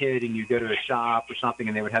you're a kid and you go to a shop or something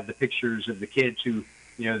and they would have the pictures of the kids who,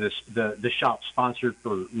 the shop sponsored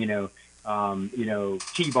for,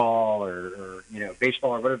 T-ball or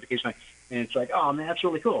baseball or whatever the case might be. And it's like, oh, man, that's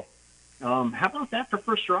really cool. How about that for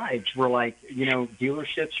First Rides? We're like,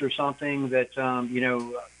 dealerships or something that,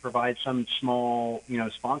 provide some small,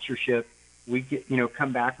 sponsorship. We get,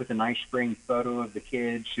 come back with a nice framed photo of the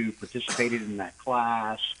kids who participated in that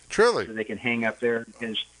class. Truly. So they can hang up there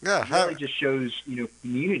because Yeah, it really just shows,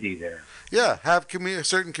 community there. Yeah, have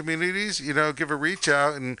certain communities, give a reach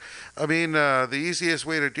out, and I mean, the easiest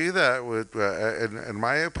way to do that would, in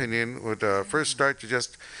my opinion, would first start to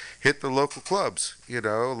just hit the local clubs.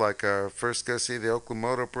 Like first go see the Oakland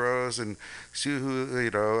Moto Bros and see who,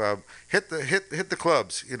 hit the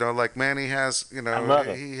clubs. Like Manny has, I love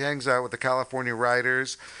it. he hangs out with the California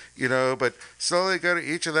Riders. But slowly go to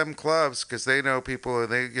each of them clubs because they know people,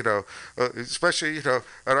 and they, especially,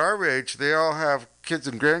 at our age, they all have kids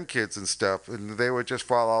and grandkids and stuff, and they would just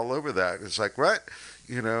fall all over that. It's like, what?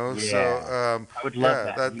 Yeah. So I would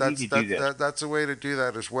love that. That's a way to do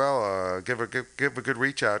that as well. Give a good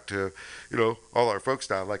reach out to, all our folks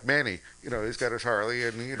now, like Manny. He's got his Harley,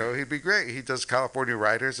 and he'd be great. He does California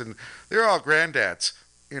Riders, and they're all granddads.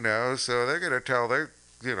 So they're gonna tell their.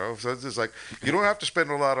 So it's just like, you don't have to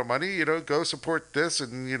spend a lot of money, go support this,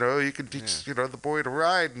 and, you can teach, the boy to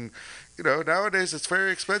ride. And, nowadays it's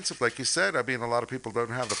very expensive, like you said. I mean, a lot of people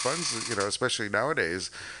don't have the funds, especially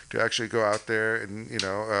nowadays, to actually go out there and,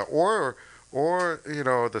 or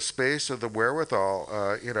the space or the wherewithal,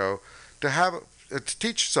 to have, to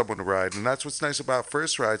teach someone to ride. And that's what's nice about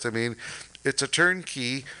First Rides. I mean, it's a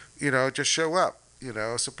turnkey, just show up,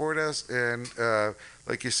 support us. And,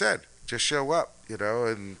 like you said, just show up,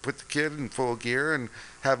 and put the kid in full gear and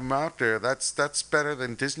have him out there. That's better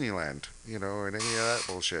than Disneyland, or any of that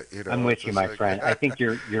bullshit. I'm with you, my friend. I think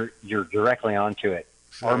you're directly onto it.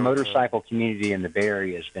 Our motorcycle community in the Bay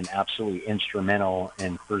Area has been absolutely instrumental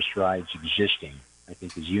in First Rides existing. I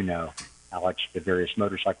think, as you know, Alex, the various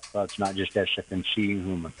motorcycle clubs, not just SFMC,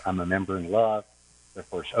 whom I'm a member and love, but of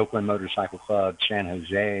course Oakland Motorcycle Club, San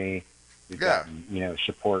Jose. We've gotten,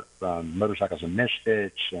 support from Motorcycles and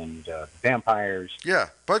Misfits and Vampires. Yeah,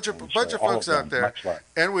 bunch of folks out there,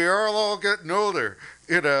 and we are all getting older,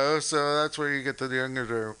 So that's where you get the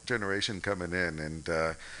younger generation coming in,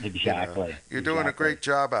 and exactly. You're doing a great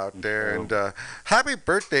job out there, and happy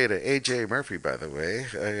birthday to AJ Murphy, by the way.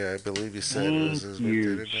 I believe you said it was his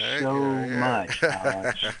birthday today. Thank you so much,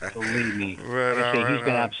 Alex. Believe me, he's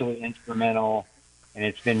been absolutely instrumental. And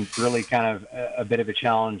it's been really kind of a bit of a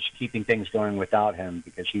challenge keeping things going without him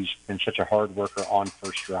because he's been such a hard worker on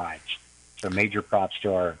First Rides. So major props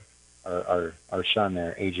to our son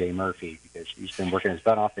there, AJ Murphy, because he's been working his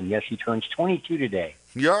butt off. And yes, he turns 22 today.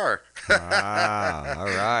 Yar. Ah, all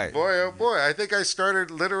right. Boy, oh boy. I think I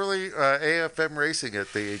started literally AFM racing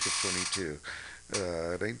at the age of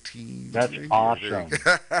 22. 19. That's awesome.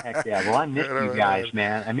 Heck yeah. Well, I missed you guys,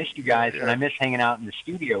 man. I missed you guys, and I miss hanging out in the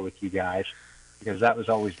studio with you guys, because that was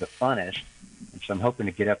always the funnest. And so I'm hoping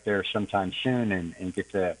to get up there sometime soon and get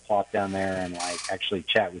to plop down there and actually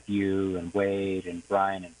chat with you and Wade and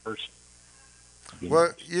Brian in person.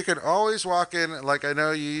 Well, you can always walk in. Like I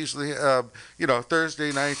know you usually,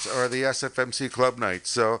 Thursday nights are the SFMC club nights.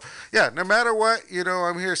 So yeah, no matter what,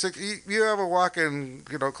 I'm here. So you have a walk-in,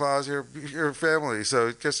 clause. Your family.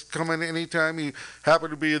 So just come in anytime you happen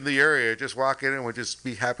to be in the area. Just walk in, and we'll just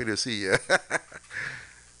be happy to see you.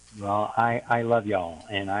 Well, I love y'all,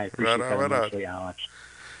 and I appreciate that immensely, Alex.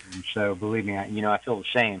 And so, believe me, I feel the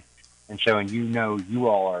same. And so, you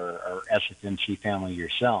all are SFMC family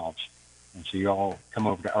yourselves, and so you all come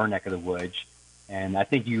over to our neck of the woods. And I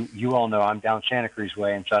think you all know I'm down Santa Cruz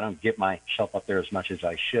way, and so I don't get myself up there as much as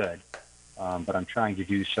I should. But I'm trying to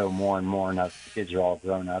do so more and more now that the kids are all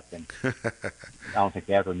grown up, and I don't think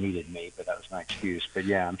they ever needed me, but that was my excuse. But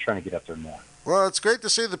yeah, I'm trying to get up there more. Well, it's great to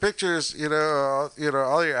see the pictures, all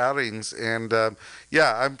your outings, and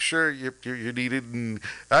I'm sure you needed. And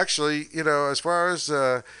actually, as far as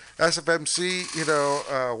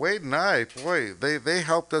SFMC, Wade and I, boy, they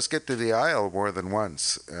helped us get to the aisle more than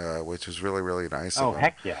once, which was really, really nice. Oh,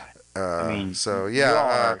 heck yeah. So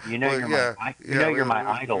yeah, you're my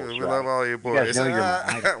idols. We love all you boys. You guys know you're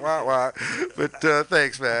my idols. But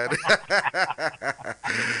thanks, man.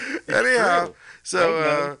 Anyhow,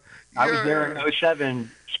 so I was there in 07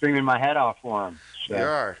 screaming my head off for him. So. You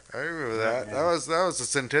are. I remember that. Yeah. That was a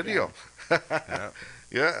centennial. Yeah.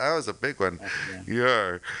 Yeah, that was a big one.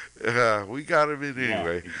 Yeah. We got him in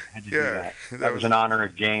anyway. Yeah. That was an honor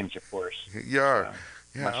of James, of course. Yeah.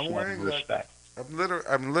 So, yeah, I'm wearing respect.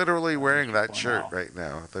 I'm literally wearing that shirt right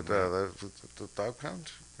now. The dog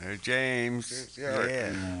pound? James.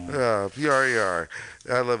 Yeah. PRER.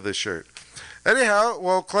 I love this shirt. Anyhow,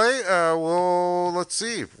 well, Clay, let's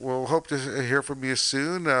see. We'll hope to hear from you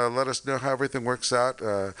soon. Let us know how everything works out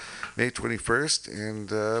May 21st.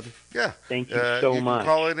 And, yeah. Thank you so much. You can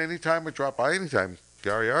call in anytime or drop by anytime.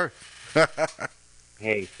 PRER.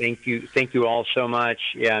 Hey, thank you all so much.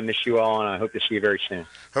 Yeah, I miss you all, and I hope to see you very soon.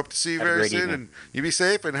 Hope to see you Have a very great soon, evening. and you be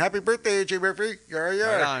safe, and happy birthday, AJ Murphy. Yeah,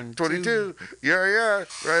 yeah. Right on. 22. Yeah.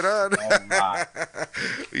 Right on. Oh, my.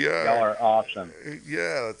 Yeah. Y'all are awesome.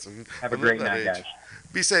 Yeah. Have a great night, guys.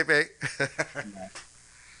 Be safe, mate.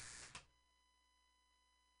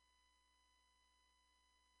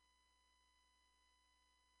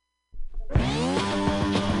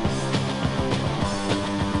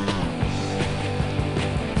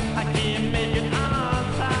 I can't make it on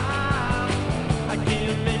time. I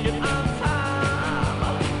can't make it on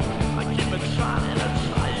time. I keep it trying and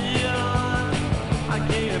trying. I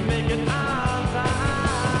can't make it on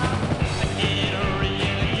time. I can't really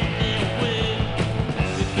get away.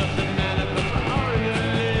 It doesn't matter 'cause I already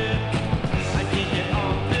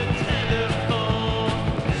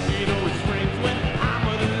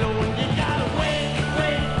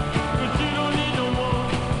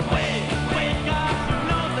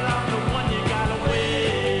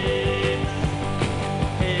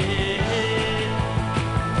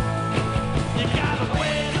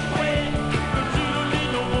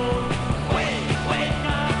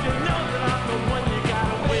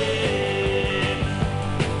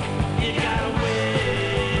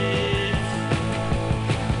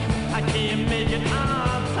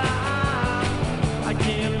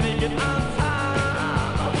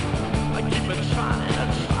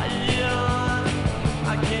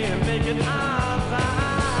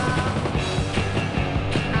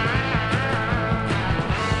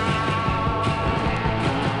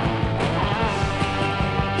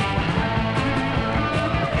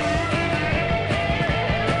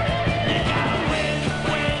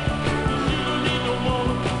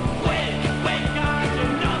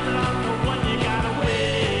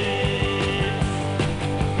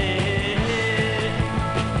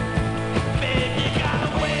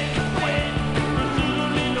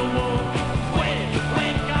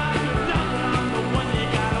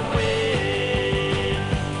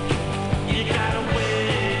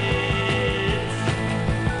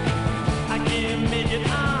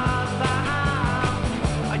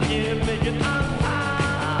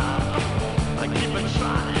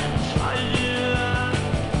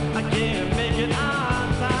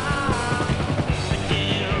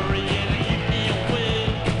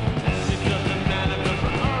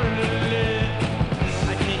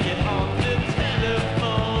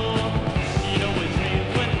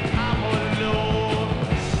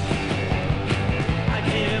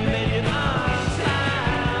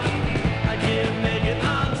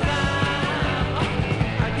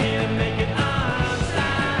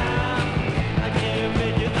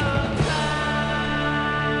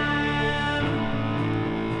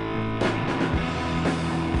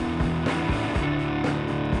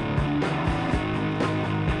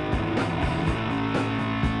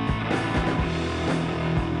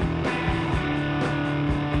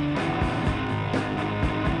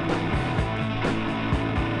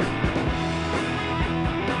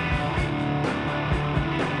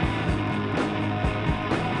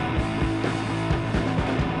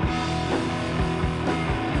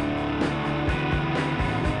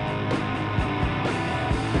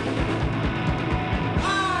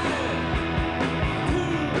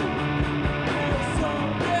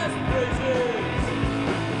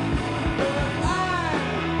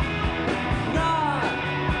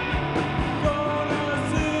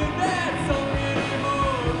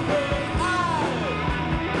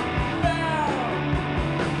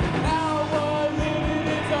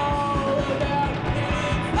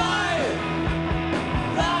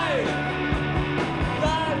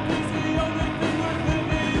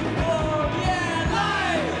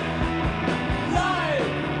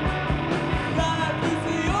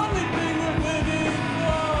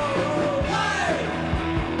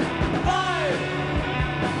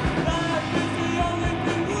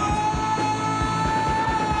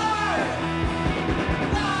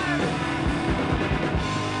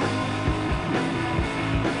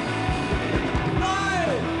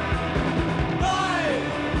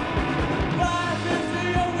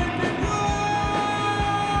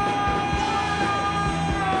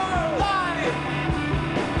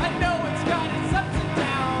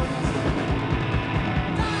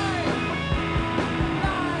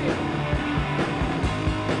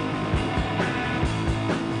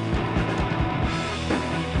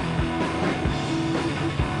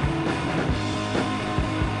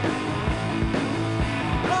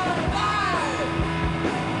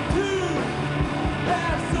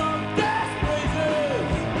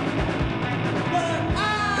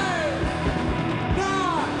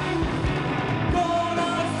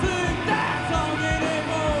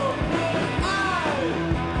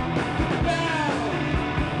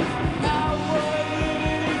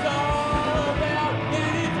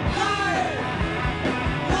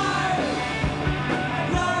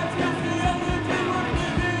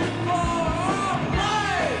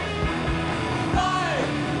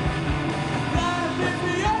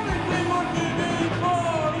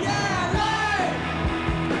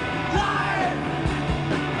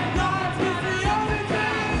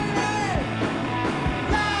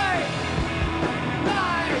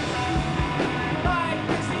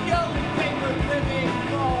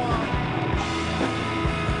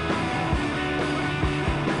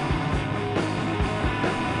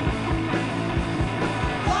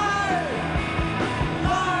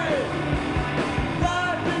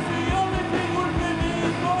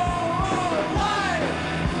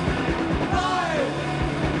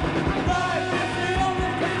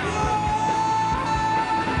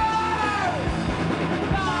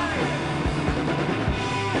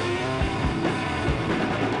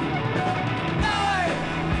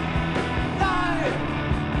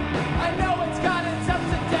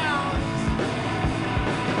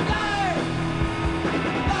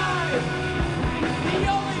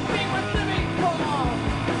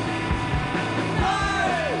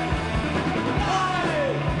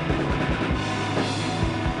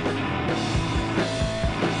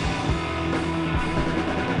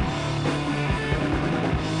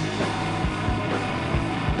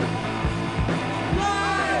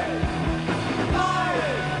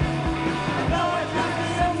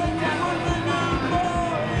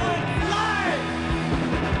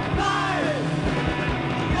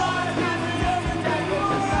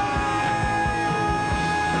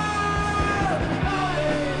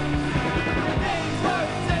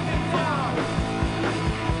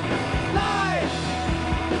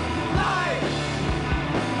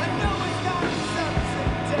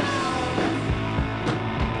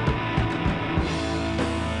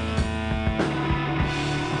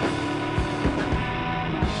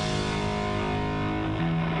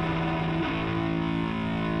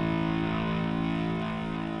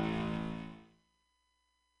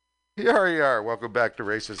Yar. Welcome back to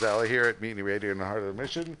Racers Alley here at Mutiny Radio in the heart of the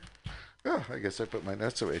mission. Oh, I guess I put my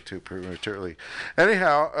nuts away too prematurely.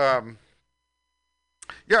 Anyhow,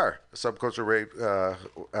 Subculture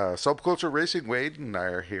Racing Wade and I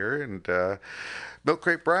are here, and Milk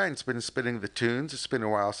Crate Brian's been spinning the tunes. It's been a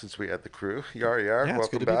while since we had the crew. Yar, Yeah,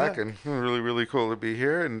 welcome back, and really cool to be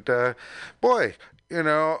here. And boy,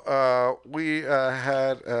 we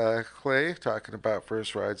had Clay talking about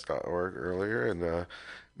FirstRides.org earlier, and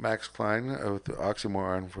Max Klein with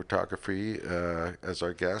Oxymoron Photography as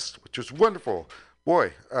our guest, which was wonderful.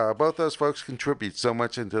 Boy, both those folks contribute so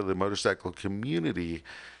much into the motorcycle community.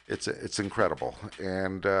 It's incredible,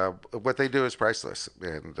 and what they do is priceless.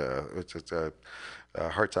 And it's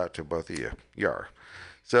hearts out to both of you. Yar.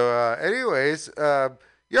 So, anyways,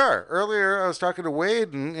 Yar. Earlier I was talking to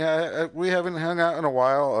Wade, and we haven't hung out in a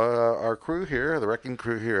while. Our crew here, the wrecking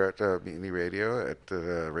crew here at Mutiny Radio at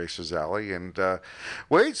Racers Alley, and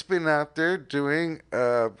Wade's been out there doing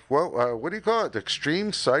what do you call it?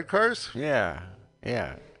 Extreme sidecars? Yeah.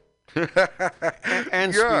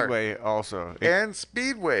 and Speedway also. And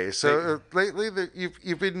Speedway. So lately,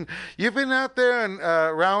 you've been out there on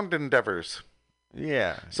round endeavors.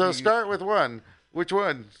 Yeah. So start with one. Which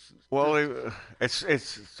one? Well, it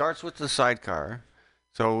starts with the sidecar.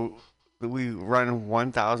 So we run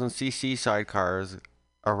 1,000cc sidecars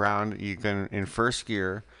around. You can in first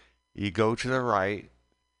gear. You go to the right.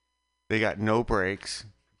 They got no brakes.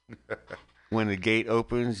 When the gate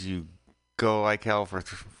opens, you go like hell for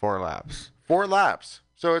 4 laps. 4 laps.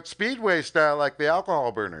 So it's Speedway style, like the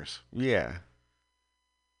alcohol burners. Yeah.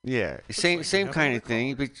 Same kind of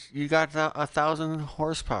thing, but you got 1,000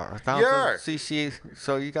 horsepower, 1,000cc,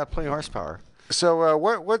 so you got plenty of horsepower. So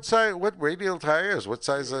what size? What radial tires? What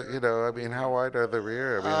size? How wide are the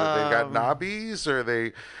rear? They got knobbies,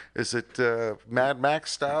 or is it Mad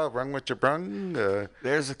Max style? Brung what you brung?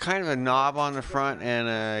 There's a kind of a knob on the front and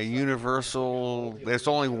a universal. There's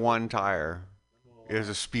only one tire. It's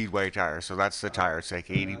a Speedway tire, so that's the tire. It's like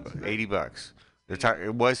 $80. The tire,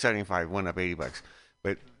 it was 75, went up $80,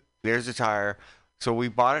 but there's a tire. So we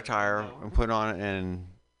bought a tire and put on it,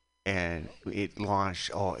 and it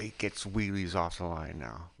launched. Oh, it gets wheelies off the line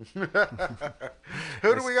now.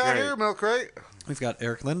 Who do we got here, Milk Crate? We've got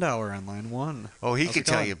Eric Lindauer on line 1. Oh, he could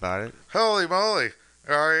tell you about it. Holy moly.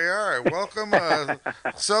 All right. Welcome.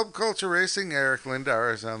 Subculture Racing, Eric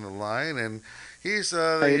Lindauer is on the line, and he's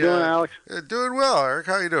how you doing, Alex? Doing well, Eric.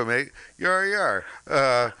 How you doing, mate? Yar.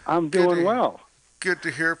 I'm doing well. Good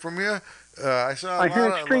to hear from you. I hear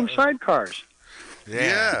extreme sidecars.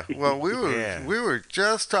 Yeah. Well, we were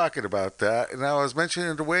just talking about that, and I was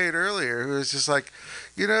mentioning to Wade earlier, who was just like,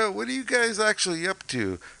 what are you guys actually up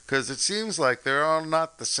to? Because it seems like they're all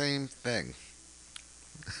not the same thing.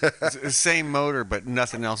 It's the same motor, but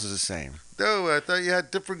nothing else is the same. No, I thought you had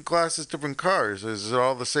different classes, different cars. Is it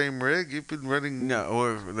all the same rig? You've been running...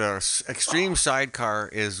 No, the extreme sidecar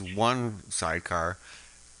is one sidecar.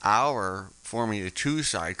 Our Formula 2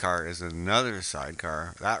 sidecar is another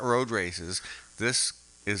sidecar. That road races. This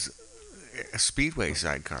is a Speedway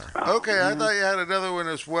sidecar. Okay, I thought you had another one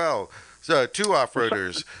as well. So, 2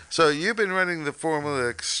 off-roaders. So, you've been running the Formula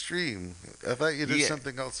Extreme. I thought you did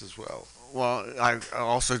something else as well. Well, I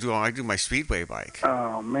also do my Speedway bike.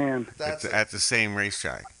 Oh, man. At the same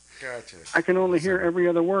racetrack. Gotcha. I can only hear every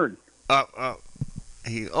other word. What's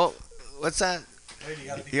that?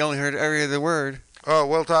 He only heard every other word. Oh,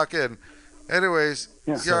 we'll talk in. Anyways,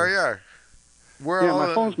 Yar.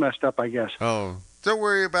 My phone's messed up, I guess. Oh. Don't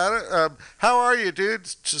worry about it. How are you, dude?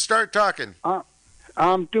 Start talking.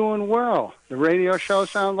 I'm doing well. The radio show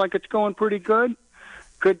sounds like it's going pretty good.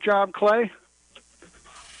 Good job, Clay.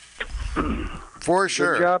 For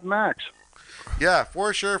sure. Good job, Max. Yeah,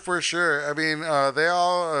 for sure. I mean, they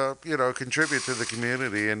all, contribute to the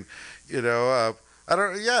community, and,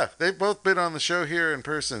 they've both been on the show here in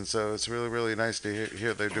person, so it's really, really nice to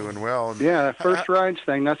hear they're doing well. Yeah, that first rides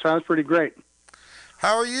thing, that sounds pretty great.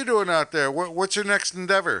 How are you doing out there? What's your next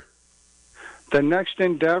endeavor? The next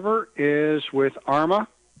endeavor is with ARMA,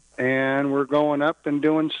 and we're going up and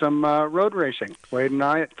doing some road racing. Wade and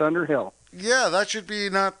I at Thunder Hill. Yeah, that should be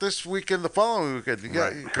not this weekend, the following weekend. Yeah,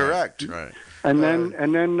 right. Correct. Right. And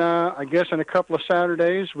then I guess in a couple of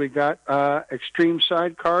Saturdays we got extreme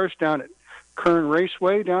sidecars down at Kern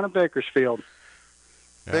Raceway down at Bakersfield.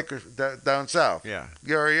 Yep. Down south. Yeah.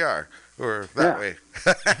 Yar. Or that way.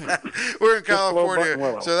 We're in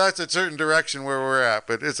California, so that's a certain direction where we're at,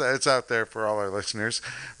 but it's out there for all our listeners.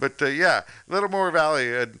 But a little more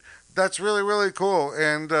valley, and that's really, really cool.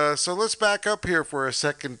 And so let's back up here for a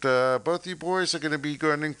second. Both you boys are going to be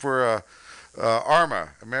running for ARMA,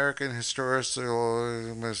 American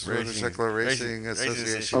Historical Motorcycle Racing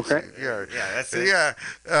Association. Okay. Yeah, that's it. Yeah,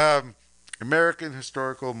 American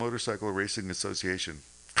Historical Motorcycle Racing Association.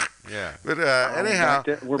 Yeah. But anyhow,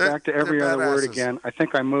 we're back to every they're other word badasses. again. I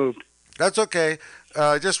think I moved. That's okay.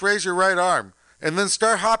 Just raise your right arm and then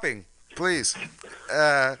start hopping, please.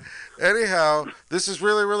 Anyhow, this is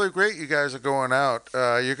really, really great. You guys are going out.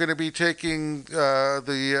 You're going to be taking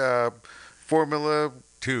the Formula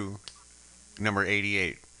 2, number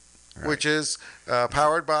 88. Right. which is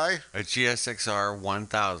powered by A GSXR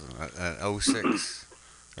 1000, an 06.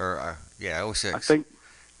 Or, 06.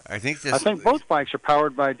 I think both bikes are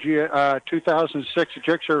powered by 2006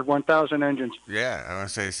 Gixxer 1000 engines. Yeah, I want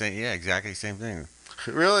to say the same. Yeah, exactly the same thing.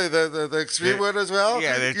 really the extreme one as well.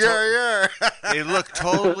 Yeah, yeah. They look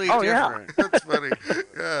totally Oh, yeah. different. That's funny.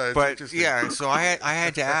 Yeah, it's But interesting. yeah, so I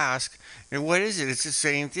had to ask, and what is it? It's the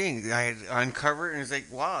same thing. I had uncovered, and it's like,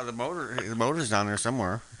 wow, the motor's down there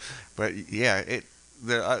somewhere. But yeah, it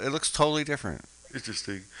looks totally different.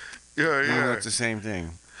 Interesting. Yeah. It's the same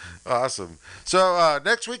thing. Awesome. So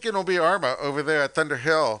next weekend will be ARMA over there at Thunder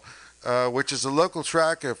Hill, which is a local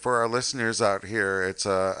track for our listeners out here. It's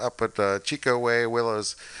up at Chico Way,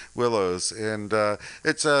 Willows, and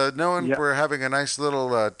it's known for having a nice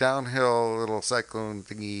little downhill, little cyclone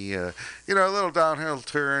thingy. A little downhill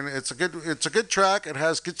turn. It's a good track. It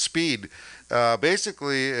has good speed.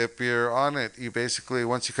 Basically, if you're on it, you basically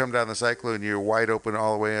once you come down the cyclone, you're wide open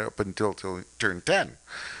all the way up until turn 10.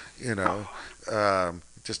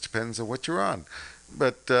 Just depends on what you're on.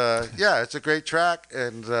 But it's a great track,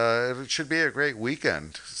 and it should be a great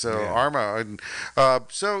weekend. So ARMA, and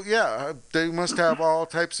they must have all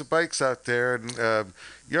types of bikes out there, and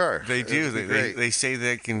They do. They say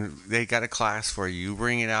they got a class for you. You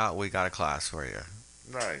bring it out, we got a class for you.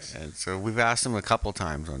 Nice. And so we've asked them a couple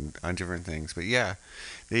times on different things, but yeah,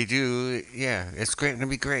 they do. Yeah, it's great. It's gonna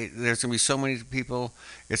be great. There's gonna be so many people.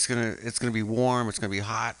 It's gonna be warm. It's gonna be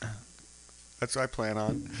hot. That's what I plan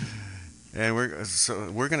on. And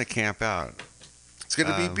we're gonna camp out. It's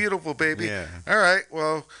gonna be beautiful, baby. Yeah. All right.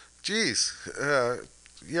 Well, geez,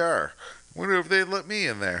 wonder if they let me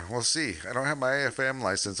in there. We'll see. I don't have my AFM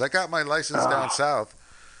license. I got my license down south.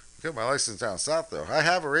 Got my license down south though. I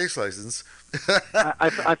have a race license.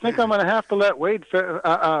 I think I'm going to have to let Wade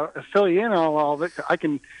fill you in on all of it. I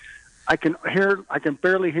can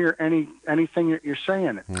barely hear anything that you're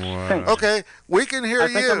saying. Wow. Okay, we can hear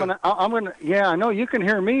you. I'm gonna. Yeah, I know you can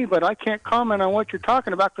hear me, but I can't comment on what you're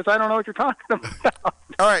talking about because I don't know what you're talking about.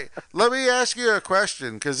 All right, let me ask you a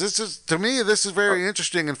question because this is very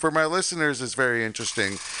interesting, and for my listeners, it's very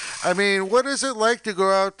interesting. I mean, what is it like to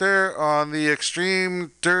go out there on the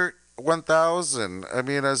Extreme Dirt 1000? I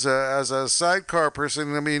mean, as a sidecar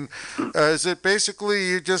person, I mean, is it basically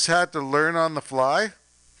you just had to learn on the fly?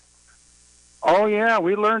 Oh yeah,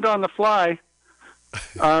 we learned on the fly.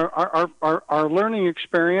 Our learning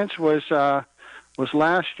experience was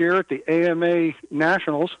last year at the AMA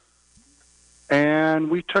Nationals,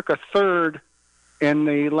 and we took a third in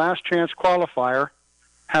the last chance qualifier,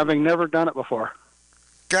 having never done it before.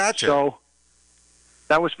 Gotcha. So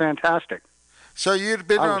that was fantastic. So you'd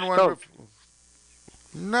been on one before.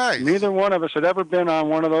 Nice. Neither one of us had ever been on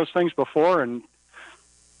one of those things before, and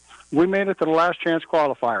we made it to the last chance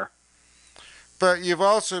qualifier. But you've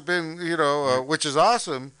also been, which is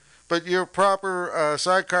awesome, but you're proper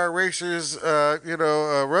sidecar racers,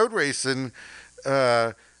 road racing.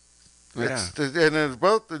 And it's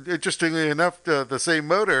both, interestingly enough, the same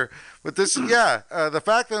motor. But this, the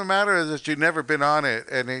fact of the matter is that you've never been on it,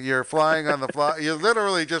 and you're flying on the fly. You're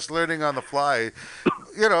literally just learning on the fly.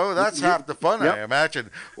 That's half the fun, I imagine.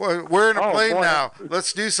 We're in a plane now.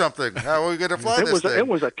 Let's do something. How are we going to fly this thing? It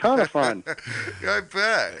was a ton of fun. I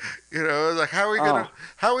bet. Like how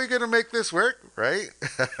are we gonna make this work, right?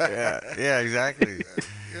 yeah, exactly.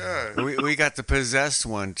 Yeah. We got the possessed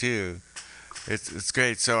one too. It's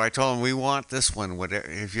great. So I told him we want this one. Whatever,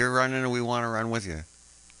 if you're running, we want to run with you.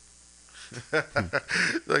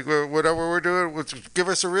 Like whatever we're doing, give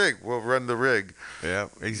us a rig. We'll run the rig. Yeah,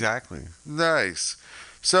 exactly. Nice.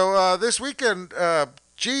 So this weekend,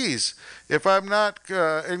 if I'm not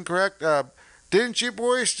incorrect, didn't you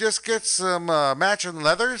boys just get some matching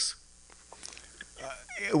leathers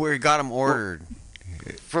We got them ordered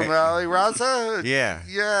from Ali Raza?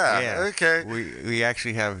 Yeah. Okay. We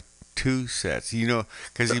actually have 2 sets.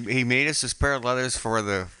 Because he made us a pair of leathers for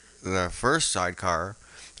the first sidecar,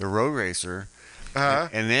 the Road Racer,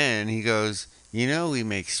 and then he goes, we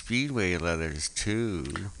make Speedway leathers too.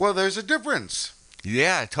 Well, there's a difference.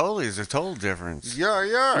 Yeah, totally. There's a total difference.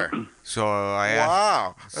 Yeah. So I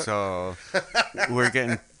wow. So we're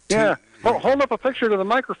getting hold up a picture to the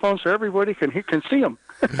microphone so everybody can see them.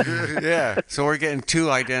 Yeah. So we're getting 2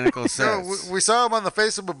 identical No, sets. we saw him on the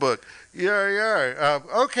Facebook book. Yeah.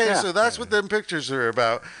 Okay, Yeah. so that's what them pictures are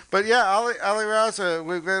about. But yeah, Ali Raza,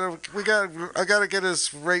 I gotta get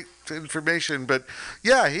his rate information. But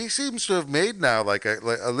yeah, he seems to have made now like at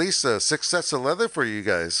least 6 sets of leather for you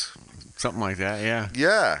guys. Something like that, yeah.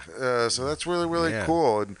 Yeah, so that's really Yeah.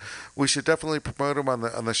 cool, and we should definitely promote him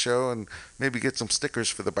on the show, and maybe get some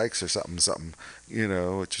stickers for the bikes or something,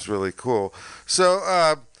 which is really cool. So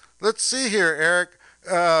let's see here, Eric.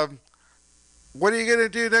 What are you gonna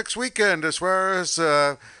do next weekend? As far as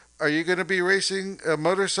are you gonna be racing a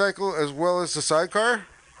motorcycle as well as a sidecar?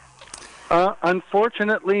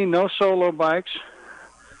 Unfortunately, no solo bikes.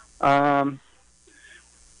 We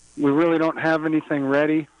really don't have anything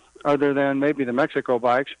ready, other than maybe the Mexico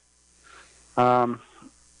bikes.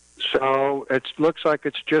 So it looks like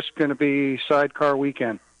it's just going to be sidecar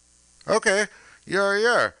weekend. Okay.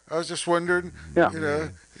 Yeah. I was just wondering, Yeah.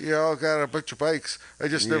 You all got a bunch of bikes. I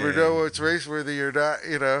just never know what's race worthy or not,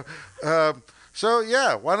 So,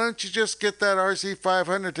 yeah, why don't you just get that RC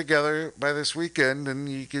 500 together by this weekend, and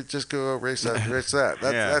you could just go race that.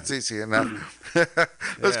 That's easy enough.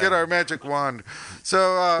 Let's get our magic wand.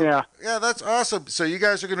 So, yeah, that's awesome. So you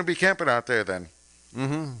guys are going to be camping out there then?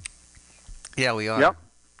 Mm-hmm. Yeah, we are. Yep.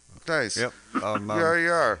 Nice. Yep. You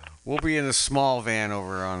are. We'll be in a small van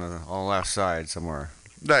over on the left side somewhere.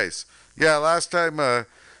 Nice. Yeah, last time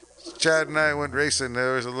Chad and I went racing,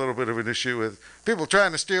 there was a little bit of an issue with people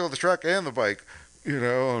trying to steal the truck and the bike,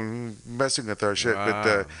 and messing with our shit. Wow.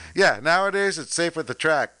 But yeah, nowadays it's safe at the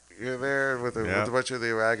track. You're there with a bunch of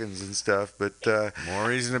the wagons and stuff. But more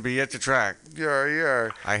reason to be at the track. You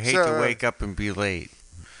are. I hate to wake up and be late.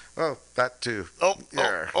 Oh, that too. Oh.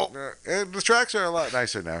 And the tracks are a lot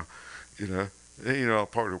nicer now.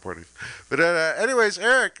 Party. But anyways,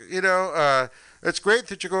 Eric, it's great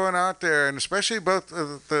that you're going out there, and especially both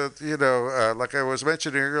like I was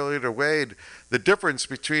mentioning earlier to Wade, the difference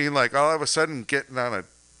between like all of a sudden getting on a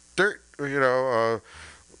dirt, a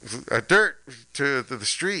dirt to the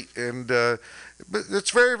street, and but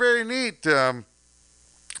it's very, very neat.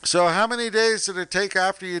 So how many days did it take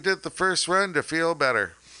after you did the first run to feel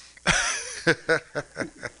better?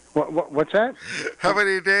 What's that? How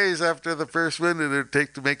many days after the first run did it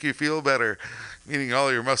take to make you feel better? Meaning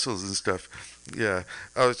all your muscles and stuff. Yeah,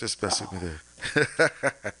 I was just messing with you.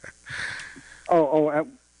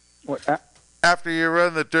 After you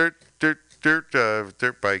run the dirt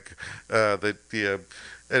bike,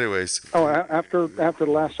 anyways. Oh, after the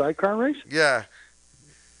last sidecar race? Yeah.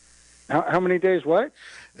 How many days? What?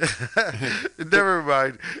 Never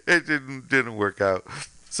mind. It didn't work out.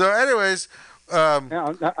 So, anyways.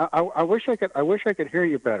 I wish I could hear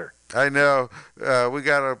you better. I know we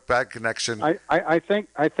got a bad connection. I think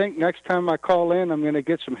next time I call in, I'm going to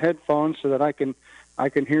get some headphones so that I can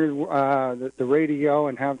hear the radio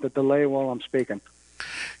and have the delay while I'm speaking.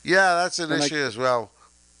 Yeah, that's an issue as well.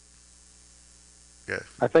 Yeah,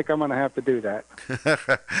 I think I'm going to have to do that.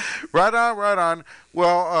 Right on.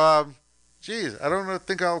 Well, I don't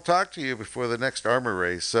think I'll talk to you before the next Armor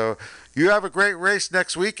race. So you have a great race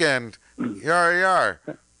next weekend. Yar.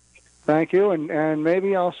 Thank you, and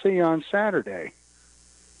maybe I'll see you on Saturday.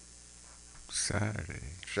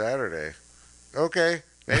 Saturday. Okay,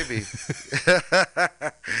 maybe.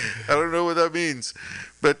 I don't know what that means.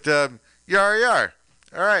 But yar.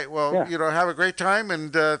 All right, well, have a great time,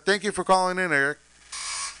 and thank you for calling in, Eric.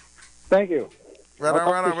 Thank you. Right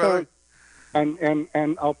on, brother. And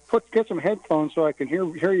I'll get some headphones so I can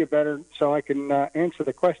hear you better, so I can answer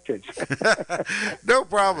the questions. No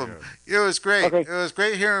problem. It was great. Okay. It was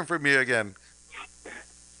great hearing from you again.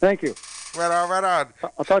 Thank you. Right on.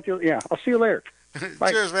 I'll talk to you. Yeah, I'll see you later.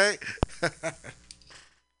 Bye. Cheers, mate.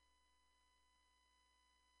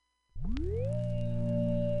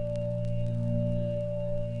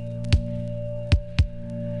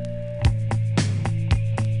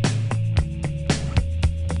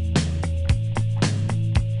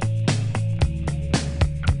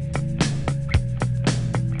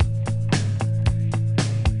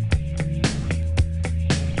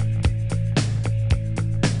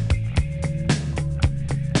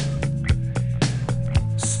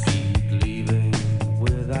 Speed leaving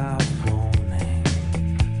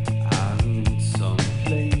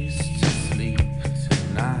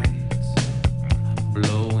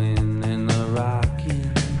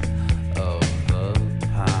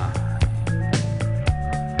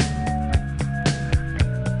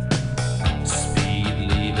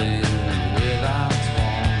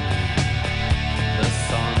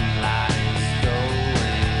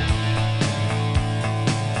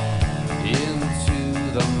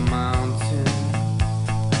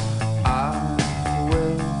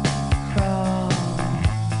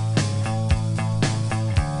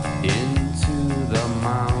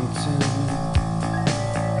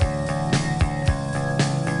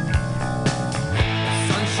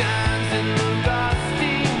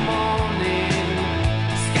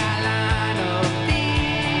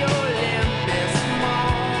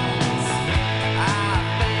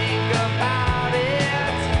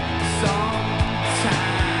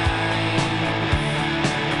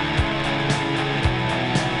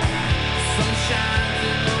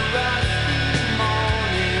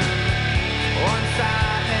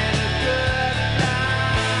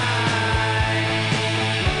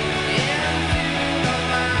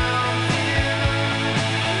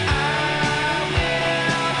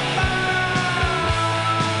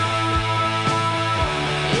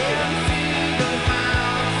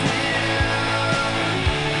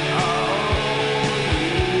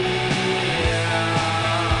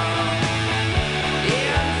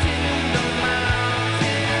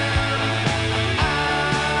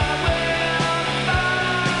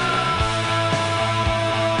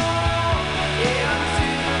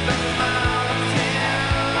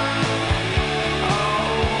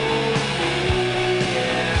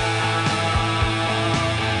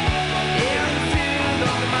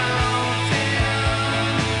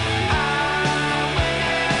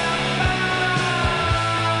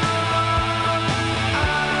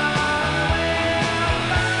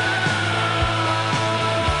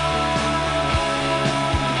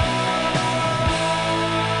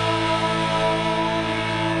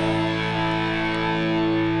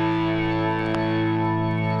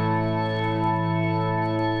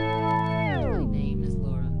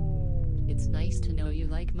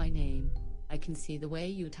can see the way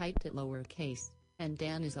you typed it lowercase, and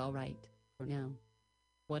Dan is alright, for now.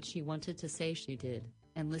 What she wanted to say she did,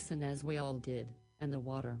 and listen as we all did, and the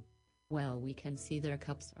water. Well, we can see their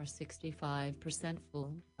cups are 65%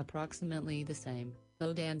 full, approximately the same,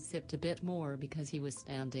 though Dan sipped a bit more because he was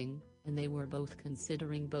standing, and they were both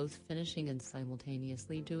considering both finishing and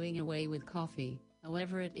simultaneously doing away with coffee.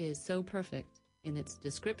 However, it is so perfect in its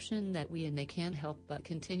description that we and they can't help but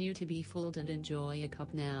continue to be fooled and enjoy a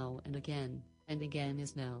cup now and again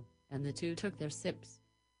is now, and the two took their sips.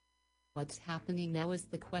 What's happening now is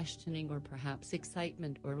the questioning or perhaps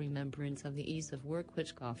excitement or remembrance of the ease of work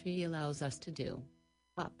which coffee allows us to do.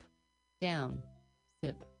 Up, down,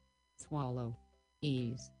 sip, swallow,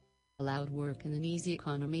 ease. Allowed work in an easy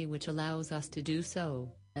economy which allows us to do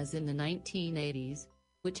so, as in the 1980s,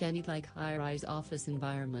 which any like high-rise office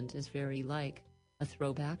environment is very like, a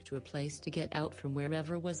throwback to a place to get out from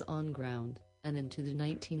wherever was on ground, and into the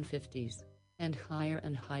 1950s, and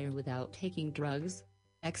higher without taking drugs,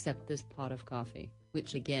 except this pot of coffee,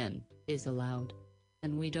 which again, is allowed.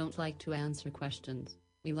 And we don't like to answer questions,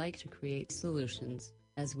 we like to create solutions,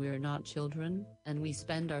 as we're not children, and we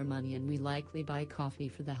spend our money and we likely buy coffee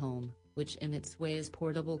for the home, which in its way is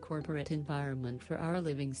portable corporate environment for our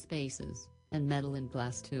living spaces, and metal and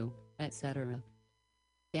glass too, etc.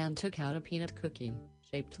 Dan took out a peanut cookie,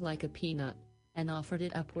 shaped like a peanut, and offered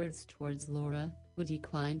it upwards towards Laura, who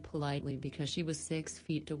declined politely because she was 6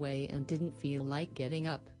 feet away and didn't feel like getting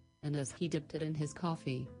up, and as he dipped it in his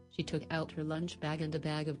coffee, she took out her lunch bag and a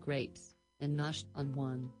bag of grapes, and noshed on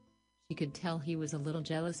one. She could tell he was a little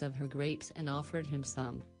jealous of her grapes and offered him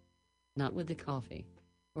some. Not with the coffee.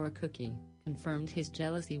 Or a cookie, confirmed his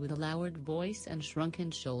jealousy with a lowered voice and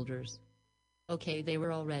shrunken shoulders. Okay, they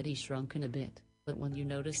were already shrunken a bit, but when you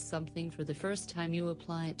notice something for the first time you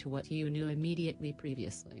apply it to what you knew immediately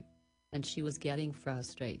previously. And she was getting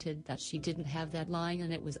frustrated that she didn't have that line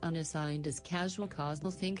and it was unassigned as casual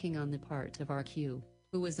causal thinking on the part of our Q,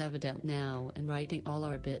 who was evident now and writing all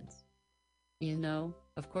our bids. You know,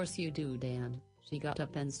 of course you do, Dan, she got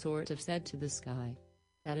up and sort of said to the sky.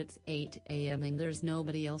 That it's 8 a.m. and there's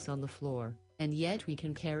nobody else on the floor, and yet we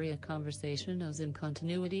can carry a conversation as in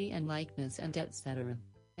continuity and likeness and etc.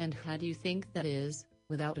 And how do you think that is,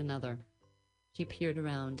 without another? She peered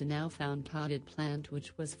around and now found potted plant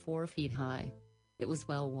which was 4 feet high. It was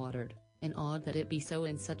well watered, and odd that it be so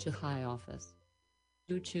in such a high office.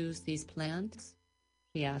 Do you choose these plants?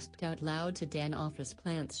 She asked out loud to Dan. Office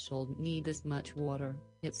plants shouldn't need this much water,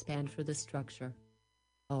 it's bad for the structure.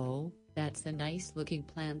 Oh, that's a nice looking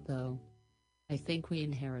plant though. I think we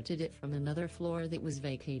inherited it from another floor that was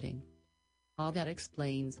vacating. All that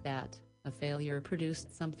explains that, a failure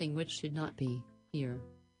produced something which should not be here.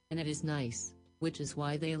 And it is nice, which is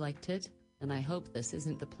why they liked it, and I hope this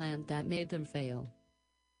isn't the plant that made them fail.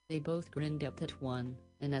 They both grinned up at one,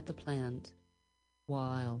 and at the plant.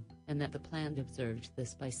 Wow, and that the plant observed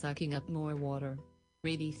this by sucking up more water.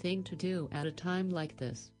 Greedy thing to do at a time like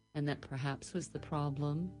this. And that perhaps was the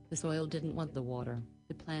problem, the soil didn't want the water,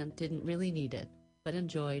 the plant didn't really need it, but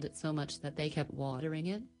enjoyed it so much that they kept watering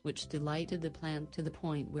it, which delighted the plant to the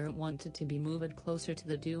point where it wanted to be moved closer to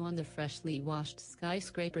the dew on the freshly washed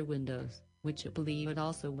skyscraper windows, which it believed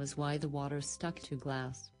also was why the water stuck to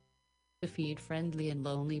glass. To feed friendly and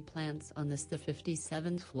lonely plants on the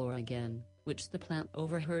 57th floor again, which the plant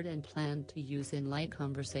overheard and planned to use in light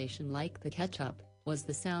conversation like the ketchup, was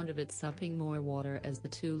the sound of it supping more water as the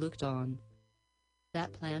two looked on.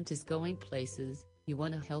 That plant is going places, you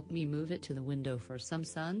wanna help me move it to the window for some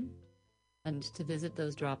sun? And to visit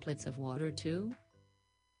those droplets of water too?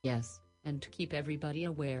 Yes, and to keep everybody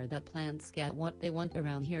aware that plants get what they want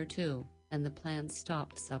around here too, and the plant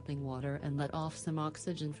stopped supping water and let off some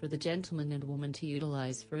oxygen for the gentleman and woman to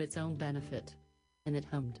utilize for its own benefit. And it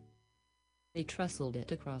hummed. They trundled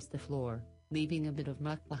it across the floor, leaving a bit of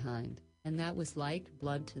muck behind. And that was like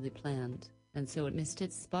blood to the plant, and so it missed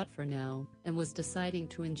its spot for now, and was deciding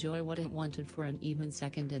to enjoy what it wanted for an even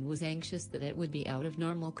second and was anxious that it would be out of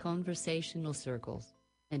normal conversational circles.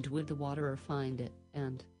 And would the waterer find it,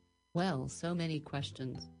 and, well, so many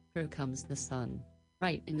questions. Here comes the sun.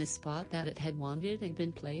 Right in the spot that it had wanted and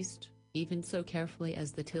been placed, even so carefully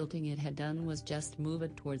as the tilting it had done was just move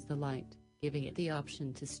it towards the light, giving it the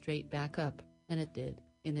option to straight back up, and it did,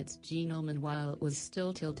 in its genome, and while it was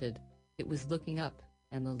still tilted, it was looking up,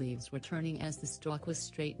 and the leaves were turning as the stalk was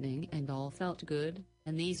straightening, and all felt good.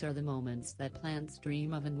 And these are the moments that plants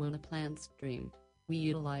dream of, and when a plant's dream, we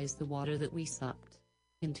utilize the water that we sucked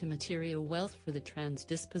into material wealth for the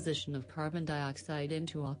transdisposition of carbon dioxide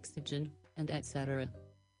into oxygen, and etc.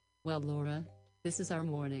 Well, Laura, this is our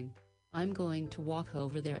morning. I'm going to walk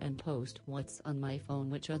over there and post what's on my phone,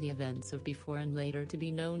 which are the events of before and later to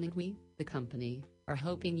be known, and we, the company, are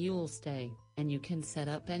hoping you'll stay, and you can set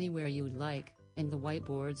up anywhere you'd like, and the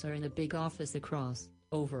whiteboards are in a big office across,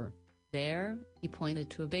 over there, he pointed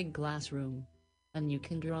to a big glass room. And you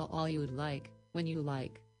can draw all you'd like, when you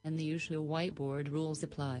like, and the usual whiteboard rules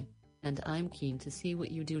apply. And I'm keen to see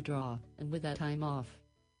what you do draw, and with that I'm off.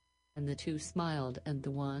 And the two smiled, and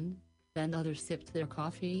the one, then other sipped their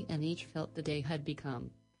coffee, and each felt the day had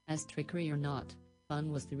become, as trickery or not,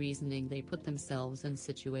 fun was the reasoning they put themselves in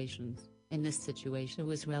situations, and this situation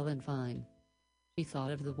was well and fine. She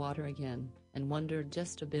thought of the water again, and wondered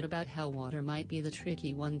just a bit about how water might be the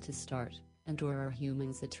tricky one to start, and or are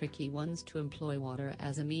humans the tricky ones to employ water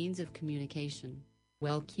as a means of communication?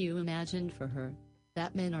 Well, Q imagined for her,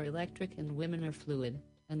 that men are electric and women are fluid,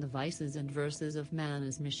 and the vices and verses of man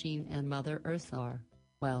as machine and Mother Earth are,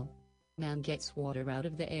 well, man gets water out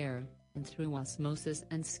of the air, and through osmosis,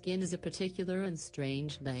 and skin is a particular and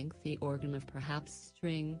strange lengthy organ of perhaps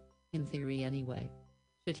string, in theory anyway.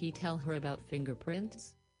 Should he tell her about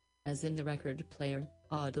fingerprints? As in the record player,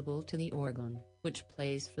 audible to the organ, which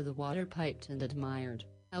plays for the water piped and admired.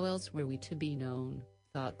 How else were we to be known,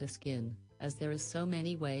 thought the skin, as there is so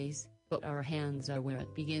many ways, but our hands are where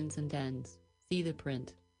it begins and ends. See the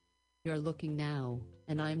print. You're looking now,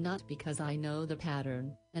 and I'm not, because I know the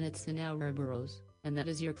pattern, and it's in our burrows, and that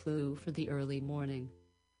is your clue for the early morning.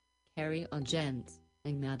 Carry on, gents,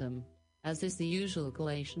 and madam, as is the usual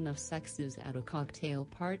collation of sexes at a cocktail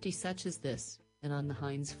party such as this, and on the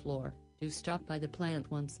Heinz floor. Do stop by the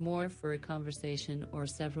plant once more for a conversation or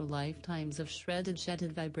several lifetimes of shredded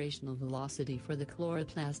jetted vibrational velocity for the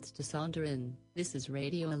chloroplasts to saunter in. This is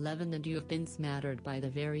Radio 11 and you have been smattered by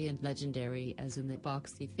the variant legendary as in the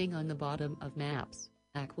boxy thing on the bottom of maps.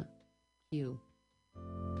 Aqua. Q.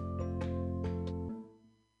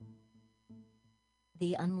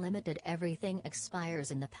 The unlimited everything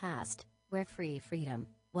expires in the past, where free freedom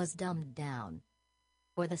was dumbed down.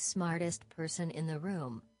 For the smartest person in the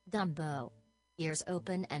room, Dumbo. Ears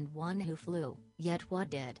open and one who flew, yet what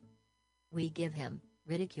did we give him?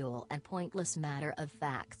 Ridicule and pointless matter of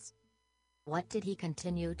facts. What did he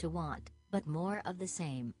continue to want, but more of the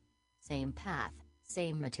same? Same path,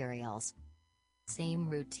 same materials. Same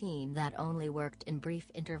routine that only worked in brief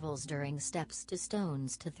intervals during steps to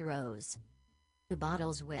stones to throws. To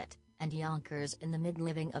bottles wit, and yonkers in the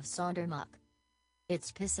mid-living of Saundermuck.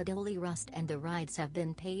 It's Piccadilly rust and the rides have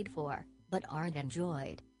been paid for, but aren't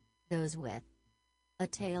enjoyed. Those with a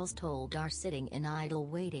tales told are sitting in idle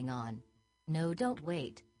waiting on. No, don't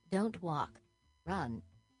wait, don't walk. Run.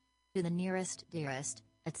 To the nearest dearest,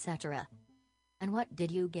 etc. And what did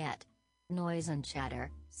you get? Noise and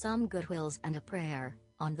chatter, some goodwills and a prayer,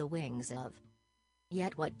 on the wings of.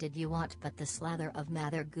 Yet what did you want but the slather of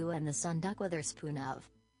mather goo and the sunduck with her spoon of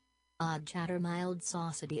odd chatter, mild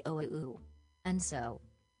saucity ooh. And so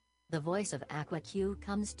the voice of Aqua Q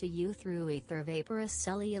comes to you through ether vaporous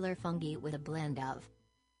cellular fungi with a blend of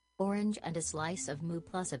orange and a slice of moo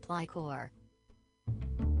plus apply core.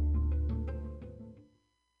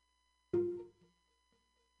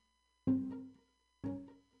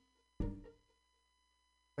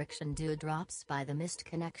 Friction dewdrops by the missed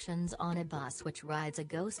connections on a bus which rides a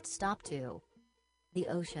ghost stop to the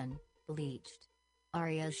ocean, bleached.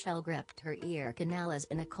 Aria's shell gripped her ear canal as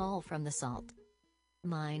in a call from the salt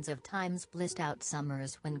mines of times blissed out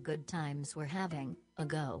summers when good times were having a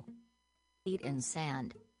go. Feet in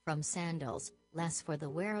sand, from sandals, less for the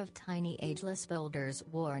wear of tiny ageless boulders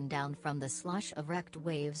worn down from the slush of wrecked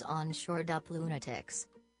waves on shored up lunatics.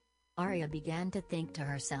 Aria began to think to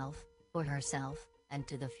herself, for herself, and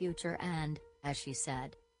to the future and, as she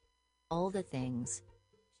said, all the things.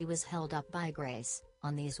 She was held up by grace,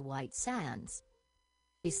 on these white sands.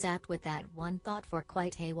 She sat with that one thought for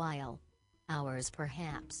quite a while. Hours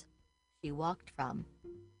perhaps. She walked from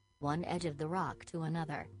one edge of the rock to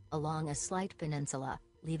another, along a slight peninsula,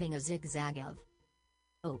 leaving a zigzag of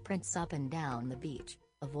toe prints up and down the beach,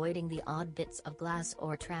 avoiding the odd bits of glass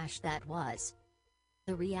or trash that was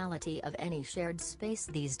the reality of any shared space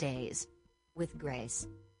these days. With grace.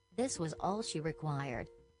 This was all she required.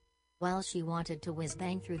 While she wanted to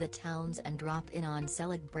whiz-bang through the towns and drop in on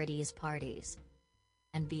celebrities' parties.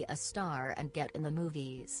 And be a star and get in the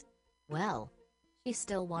movies. Well, she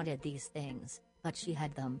still wanted these things, but she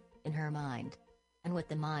had them, in her mind. And with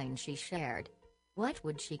the mind she shared. What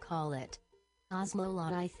would she call it?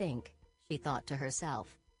 Cosmolot, I think, she thought to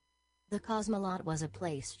herself. The Cosmolot was a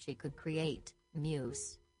place she could create,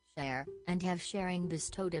 muse, share, and have sharing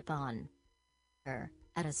bestowed upon her,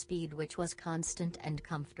 at a speed which was constant and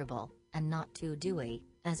comfortable, and not too dewy,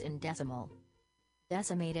 as in decimal.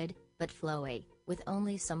 Decimated, but flowy, with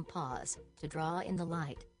only some pause to draw in the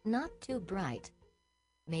light, not too bright.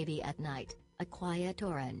 Maybe at night, a quiet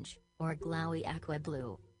orange, or glowy aqua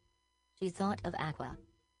blue. She thought of aqua.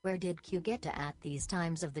 Where did Q get to at these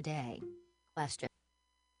times of the day? Question.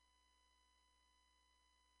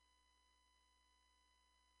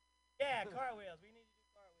 Yeah, cartwheels. We need to do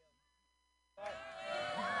cartwheels. No.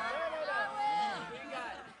 We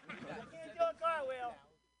got it. I can't do a cartwheel.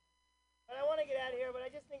 But I want to get out of here, but I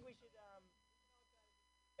just think we should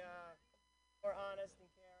more honest and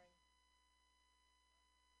caring.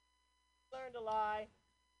 Learn to lie.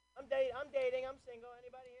 I'm dating. I'm single.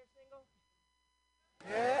 Anybody here single?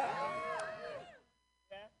 Yeah.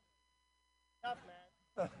 Yeah? Tough,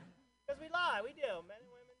 man. Because we lie. We do. Men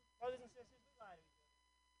and women, brothers and sisters, we lie to each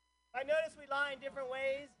other. I noticed we lie in different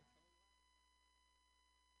ways.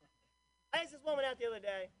 I asked this woman out the other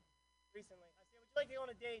day, recently. I said, would you like to go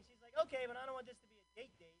on a date? And she's like, okay, but I don't want this to be a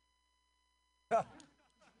date.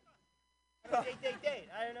 Date.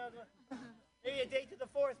 I don't know. Maybe a date to the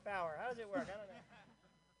fourth power. How does it work? I don't know.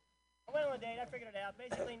 I went on a date. I figured it out.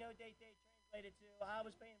 Basically, no date translated to I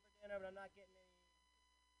was paying for dinner, but I'm not getting any.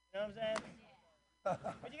 You know what I'm saying?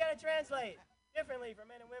 But you got to translate differently for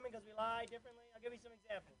men and women because we lie differently. I'll give you some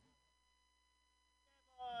examples.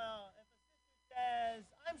 If a sister says,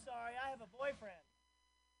 I'm sorry, I have a boyfriend,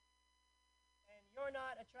 and you're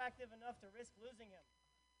not attractive enough to risk losing him.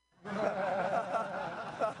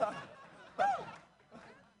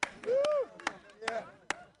 Yeah.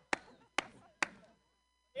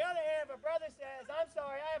 The other hand, if a brother says, I'm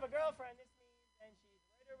sorry, I have a girlfriend, this means then she's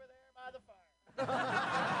right over there by the fire.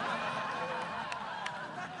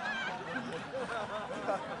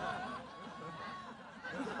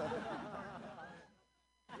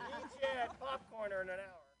 Eat shit popcorn in an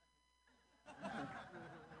hour.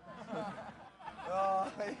 Oh,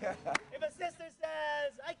 yeah. If a sister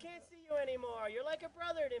says, I can't see you anymore, you're like a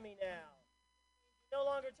brother to me now. You no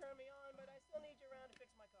longer turn me on, but I still need you around to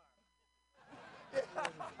fix my car.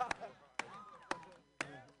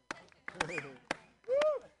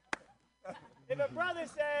 If a brother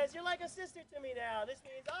says, you're like a sister to me now, this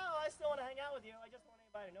means, oh, I still want to hang out with you. I just want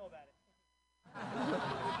anybody to know about it.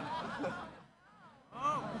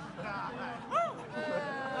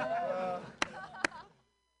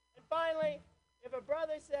 And finally, if a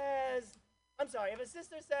brother says, if a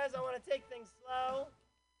sister says, I want to take things slow,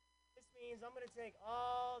 this means I'm going to take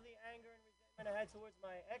all the anger and resentment I had towards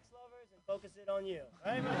my ex-lovers and focus it on you.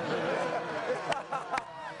 Right?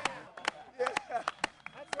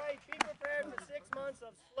 That's right. Be prepared for 6 months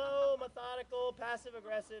of slow, methodical,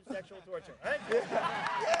 passive-aggressive sexual torture. Right?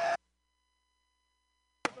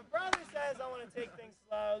 If a brother says, I want to take things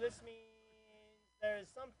slow, this means there's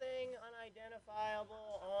something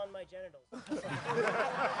unidentifiable on my genitals.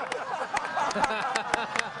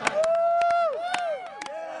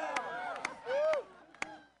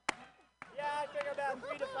 Yeah, I figure about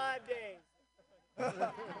 3 to 5 days.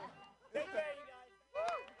 Take care, you guys.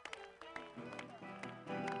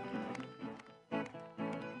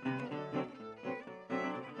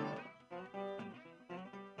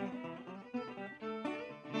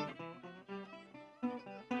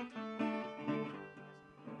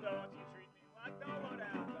 Don't you treat me like no one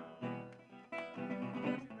else.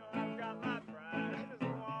 You know I've got my pride. I just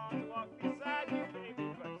want to walk beside you, baby.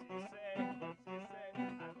 But she said, I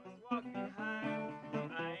must walk behind.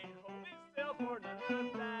 I ain't holding still for none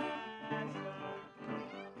of that.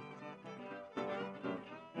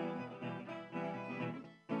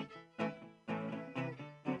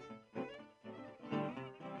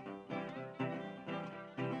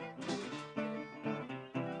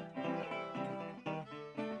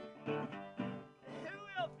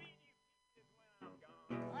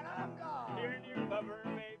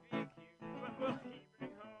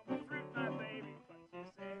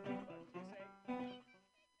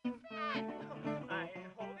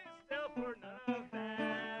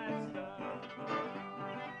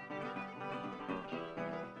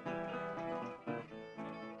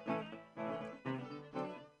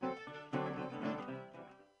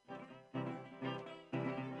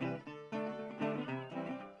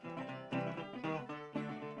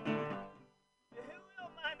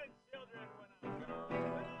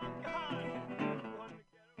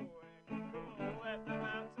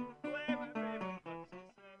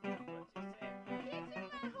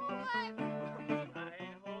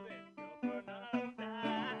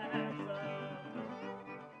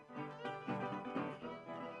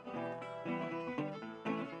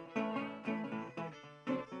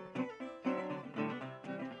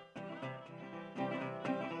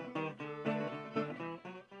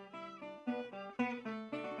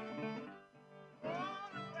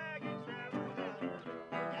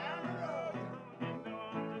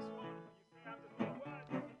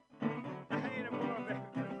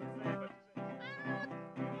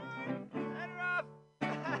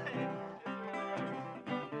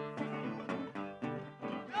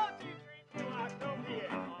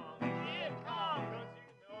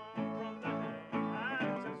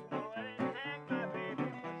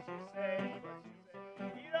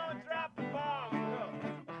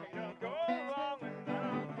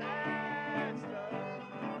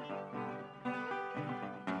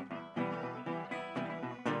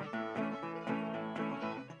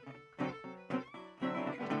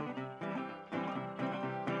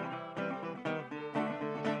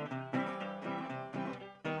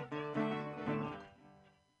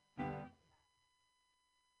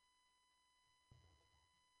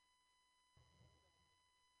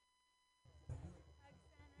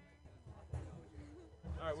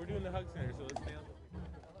 right, we're doing the hug center, so let's stay on the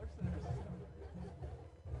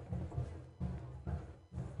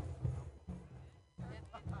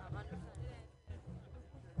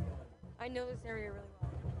I know this area really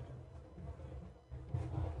well.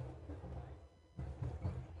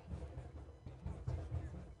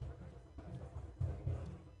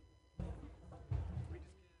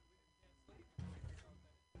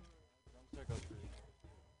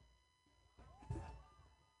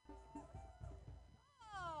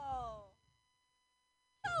 Oh,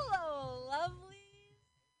 hello, lovelies.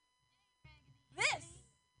 This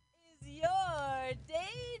is your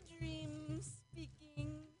daydream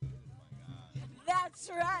speaking. That's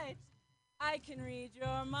right. I can read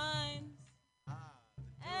your minds.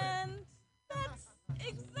 And that's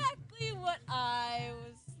exactly what I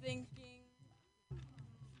was thinking.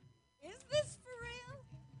 Is this for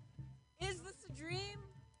real? Is this a dream?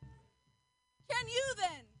 Can you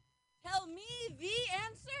then tell me the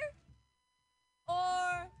answer?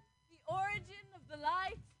 Or the origin of the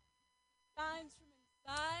light shines from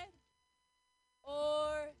inside?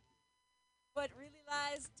 Or what really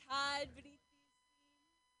lies tied beneath these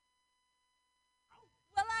seams?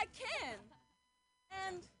 Well, I can.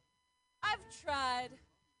 And I've tried.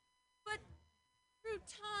 But through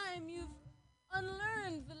time, you've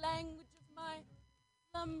unlearned the language of my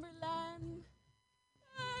slumberland.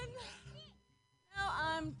 And now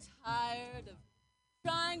I'm tired of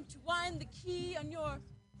trying to wind the key on your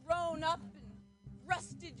grown up and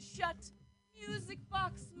rusted shut music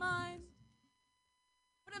box mind.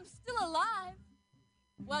 But I'm still alive,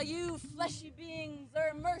 while you fleshy beings are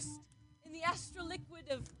immersed in the astral liquid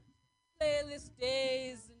of playless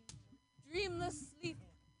days and dreamless sleep.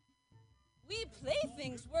 We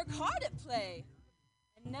playthings work hard at play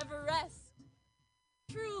and never rest.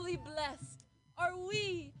 Truly blessed are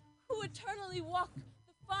we who eternally walk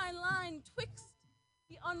the fine line twixt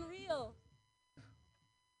the unreal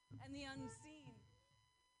and the unseen,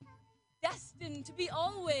 destined to be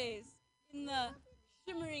always in the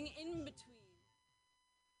shimmering in-between,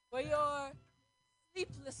 where your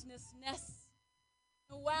sleeplessness nests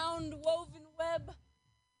in a wound woven web,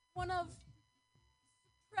 one of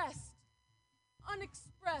suppressed,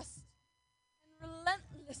 unexpressed, and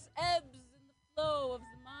relentless ebbs in the flow of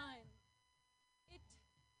the mind. It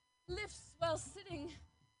lifts while sitting,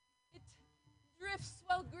 it drifts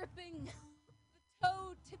while gripping, the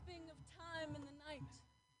toe tipping of time in the night.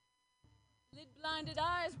 Lid-blinded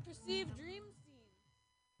eyes perceive dream scenes.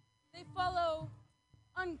 They follow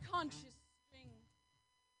unconscious strings.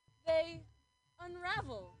 They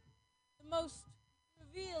unravel the most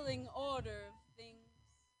revealing order of things.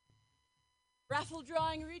 Raffle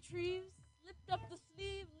drawing retrieves, slipped up the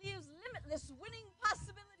sleeve, leaves limitless winning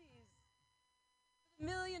possibilities. For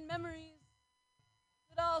the million memories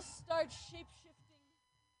that all start shape-shifting.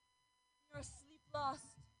 You're sleep lost,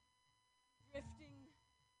 drifting,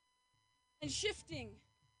 and shifting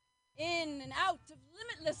in and out of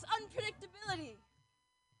limitless unpredictability,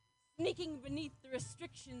 sneaking beneath the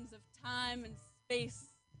restrictions of time and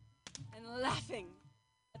space, and laughing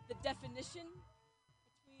at the definition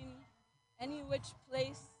between any which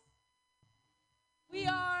place. We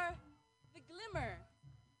are the glimmer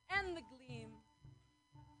and the gleam.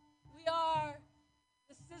 We are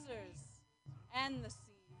the scissors and the seam.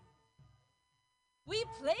 We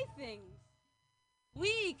play things.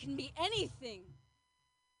 We can be anything.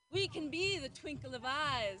 We can be the twinkle of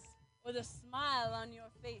eyes or the smile on your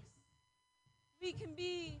face. We can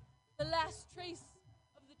be the last trace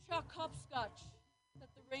of the chalk hopscotch that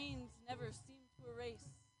the rains never seem to erase.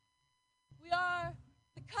 We are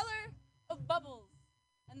the color of bubbles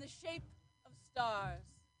and the shape of stars.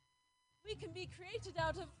 We can be created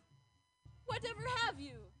out of whatever have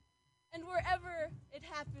you, and wherever it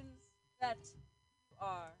happens that you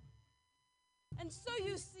are. And so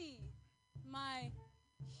you see, my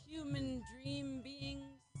human dream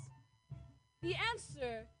beings, the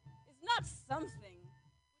answer is not something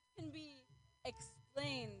which can be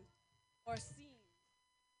explained or seen.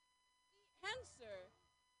 The answer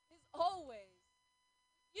is always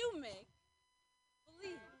you make